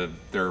to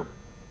their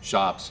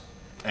shops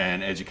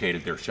and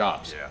educated their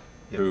shops,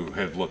 who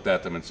have looked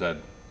at them and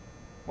said,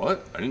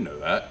 what? I didn't know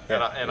that.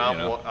 And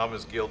I'm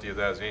as guilty of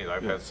that as anything.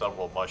 I've had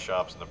several of my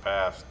shops in the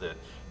past that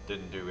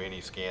didn't do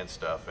any scan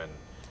stuff, and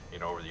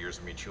over the years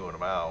of me chewing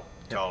them out,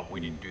 telling them we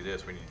need to do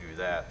this, we need to do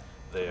that,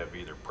 they have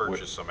either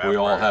purchased some aftermarket we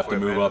all have to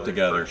move up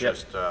together.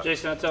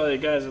 Jason, I tell you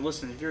guys,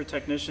 listen, if you're a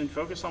technician,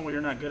 focus on what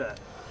you're not good at.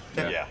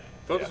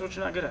 Focus on what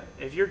you're not good at.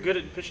 If you're good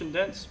at pitching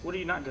dents, what are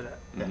you not good at?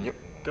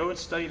 Go and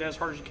study it as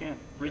hard as you can.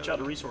 Reach out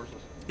to resources.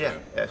 Yeah,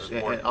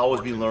 and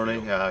always be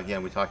learning.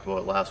 Again, we talked about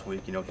it last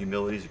week.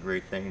 Humility is a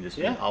great thing. Just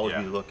always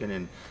be looking.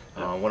 And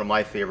one of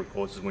my favorite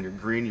quotes is, "When you're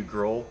green, you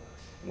grow.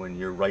 When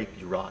you're ripe,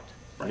 you rot."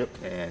 Yep.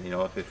 And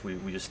if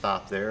we just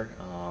stop there,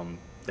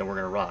 then we're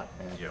going to rot.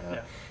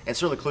 And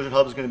certainly, Collision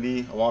Hub is going to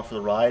be along for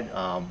the ride.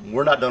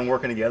 We're not done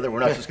working together. We're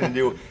not just going to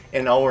do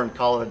an hour and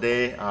call it a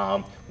day.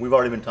 We've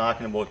already been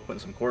talking about putting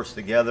some courses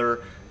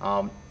together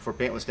for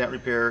paintless dent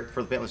repair,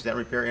 for the paintless dent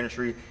repair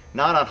industry,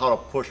 not on how to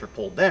push or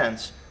pull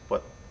dents,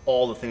 but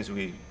all the things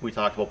we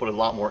talked about, but a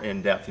lot more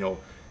in depth.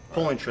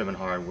 pulling trim and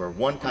hardware,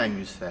 one-time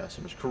use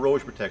fasteners,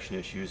 corrosion protection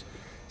issues,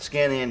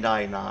 scanning and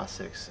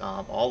diagnostics,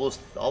 all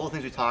the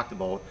things we talked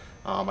about.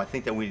 I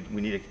think that we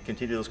need to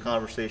continue those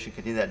conversations,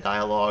 continue that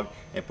dialogue,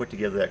 and put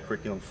together that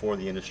curriculum for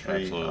the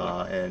industry.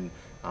 Absolutely.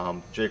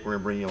 Jake, we're going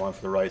to bring you on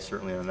for the ride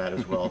certainly on that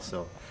as well.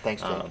 So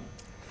Thanks, Jake.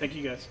 Thank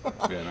you, guys.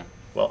 Yeah, no.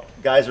 well,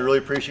 guys, I really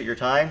appreciate your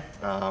time.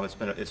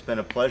 It's been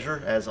a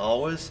pleasure as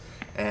always.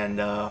 And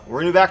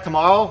we're going to be back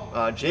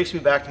tomorrow. Jake's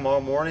going to be back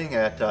tomorrow morning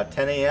at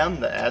 10 a.m.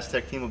 The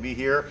Aztec team will be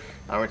here.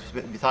 We're going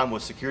to be talking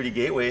about Security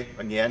Gateway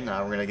again.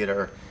 We're going to get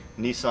our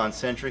Nissan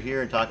Sentra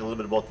here and talk a little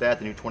bit about that,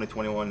 the new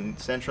 2021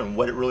 Sentra, and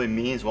what it really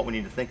means, what we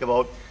need to think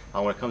about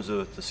when it comes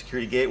to the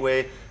Security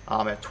Gateway.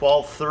 At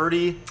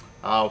 12:30,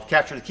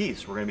 capture the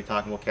keys. We're going to be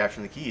talking about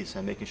capturing the keys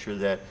and making sure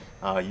that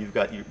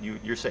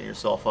you're setting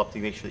yourself up to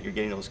make sure that you're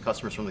getting those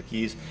customers from the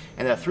keys.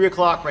 And at 3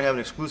 o'clock, we're going to have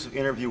an exclusive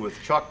interview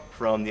with Chuck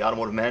from the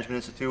Automotive Management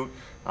Institute.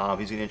 He's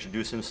going to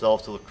introduce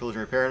himself to the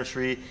collision repair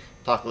industry,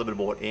 talk a little bit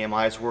about what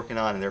AMI is working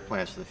on and their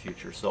plans for the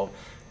future. So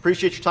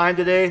appreciate your time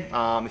today.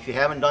 If you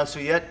haven't done so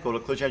yet, go to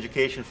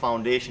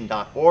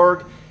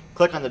collisioneducationfoundation.org,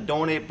 click on the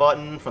donate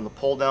button from the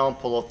pull down,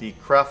 pull out the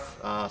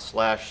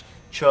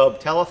CREF/Chubb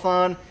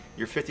telethon.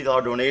 Your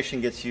 $50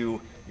 donation gets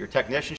you your technician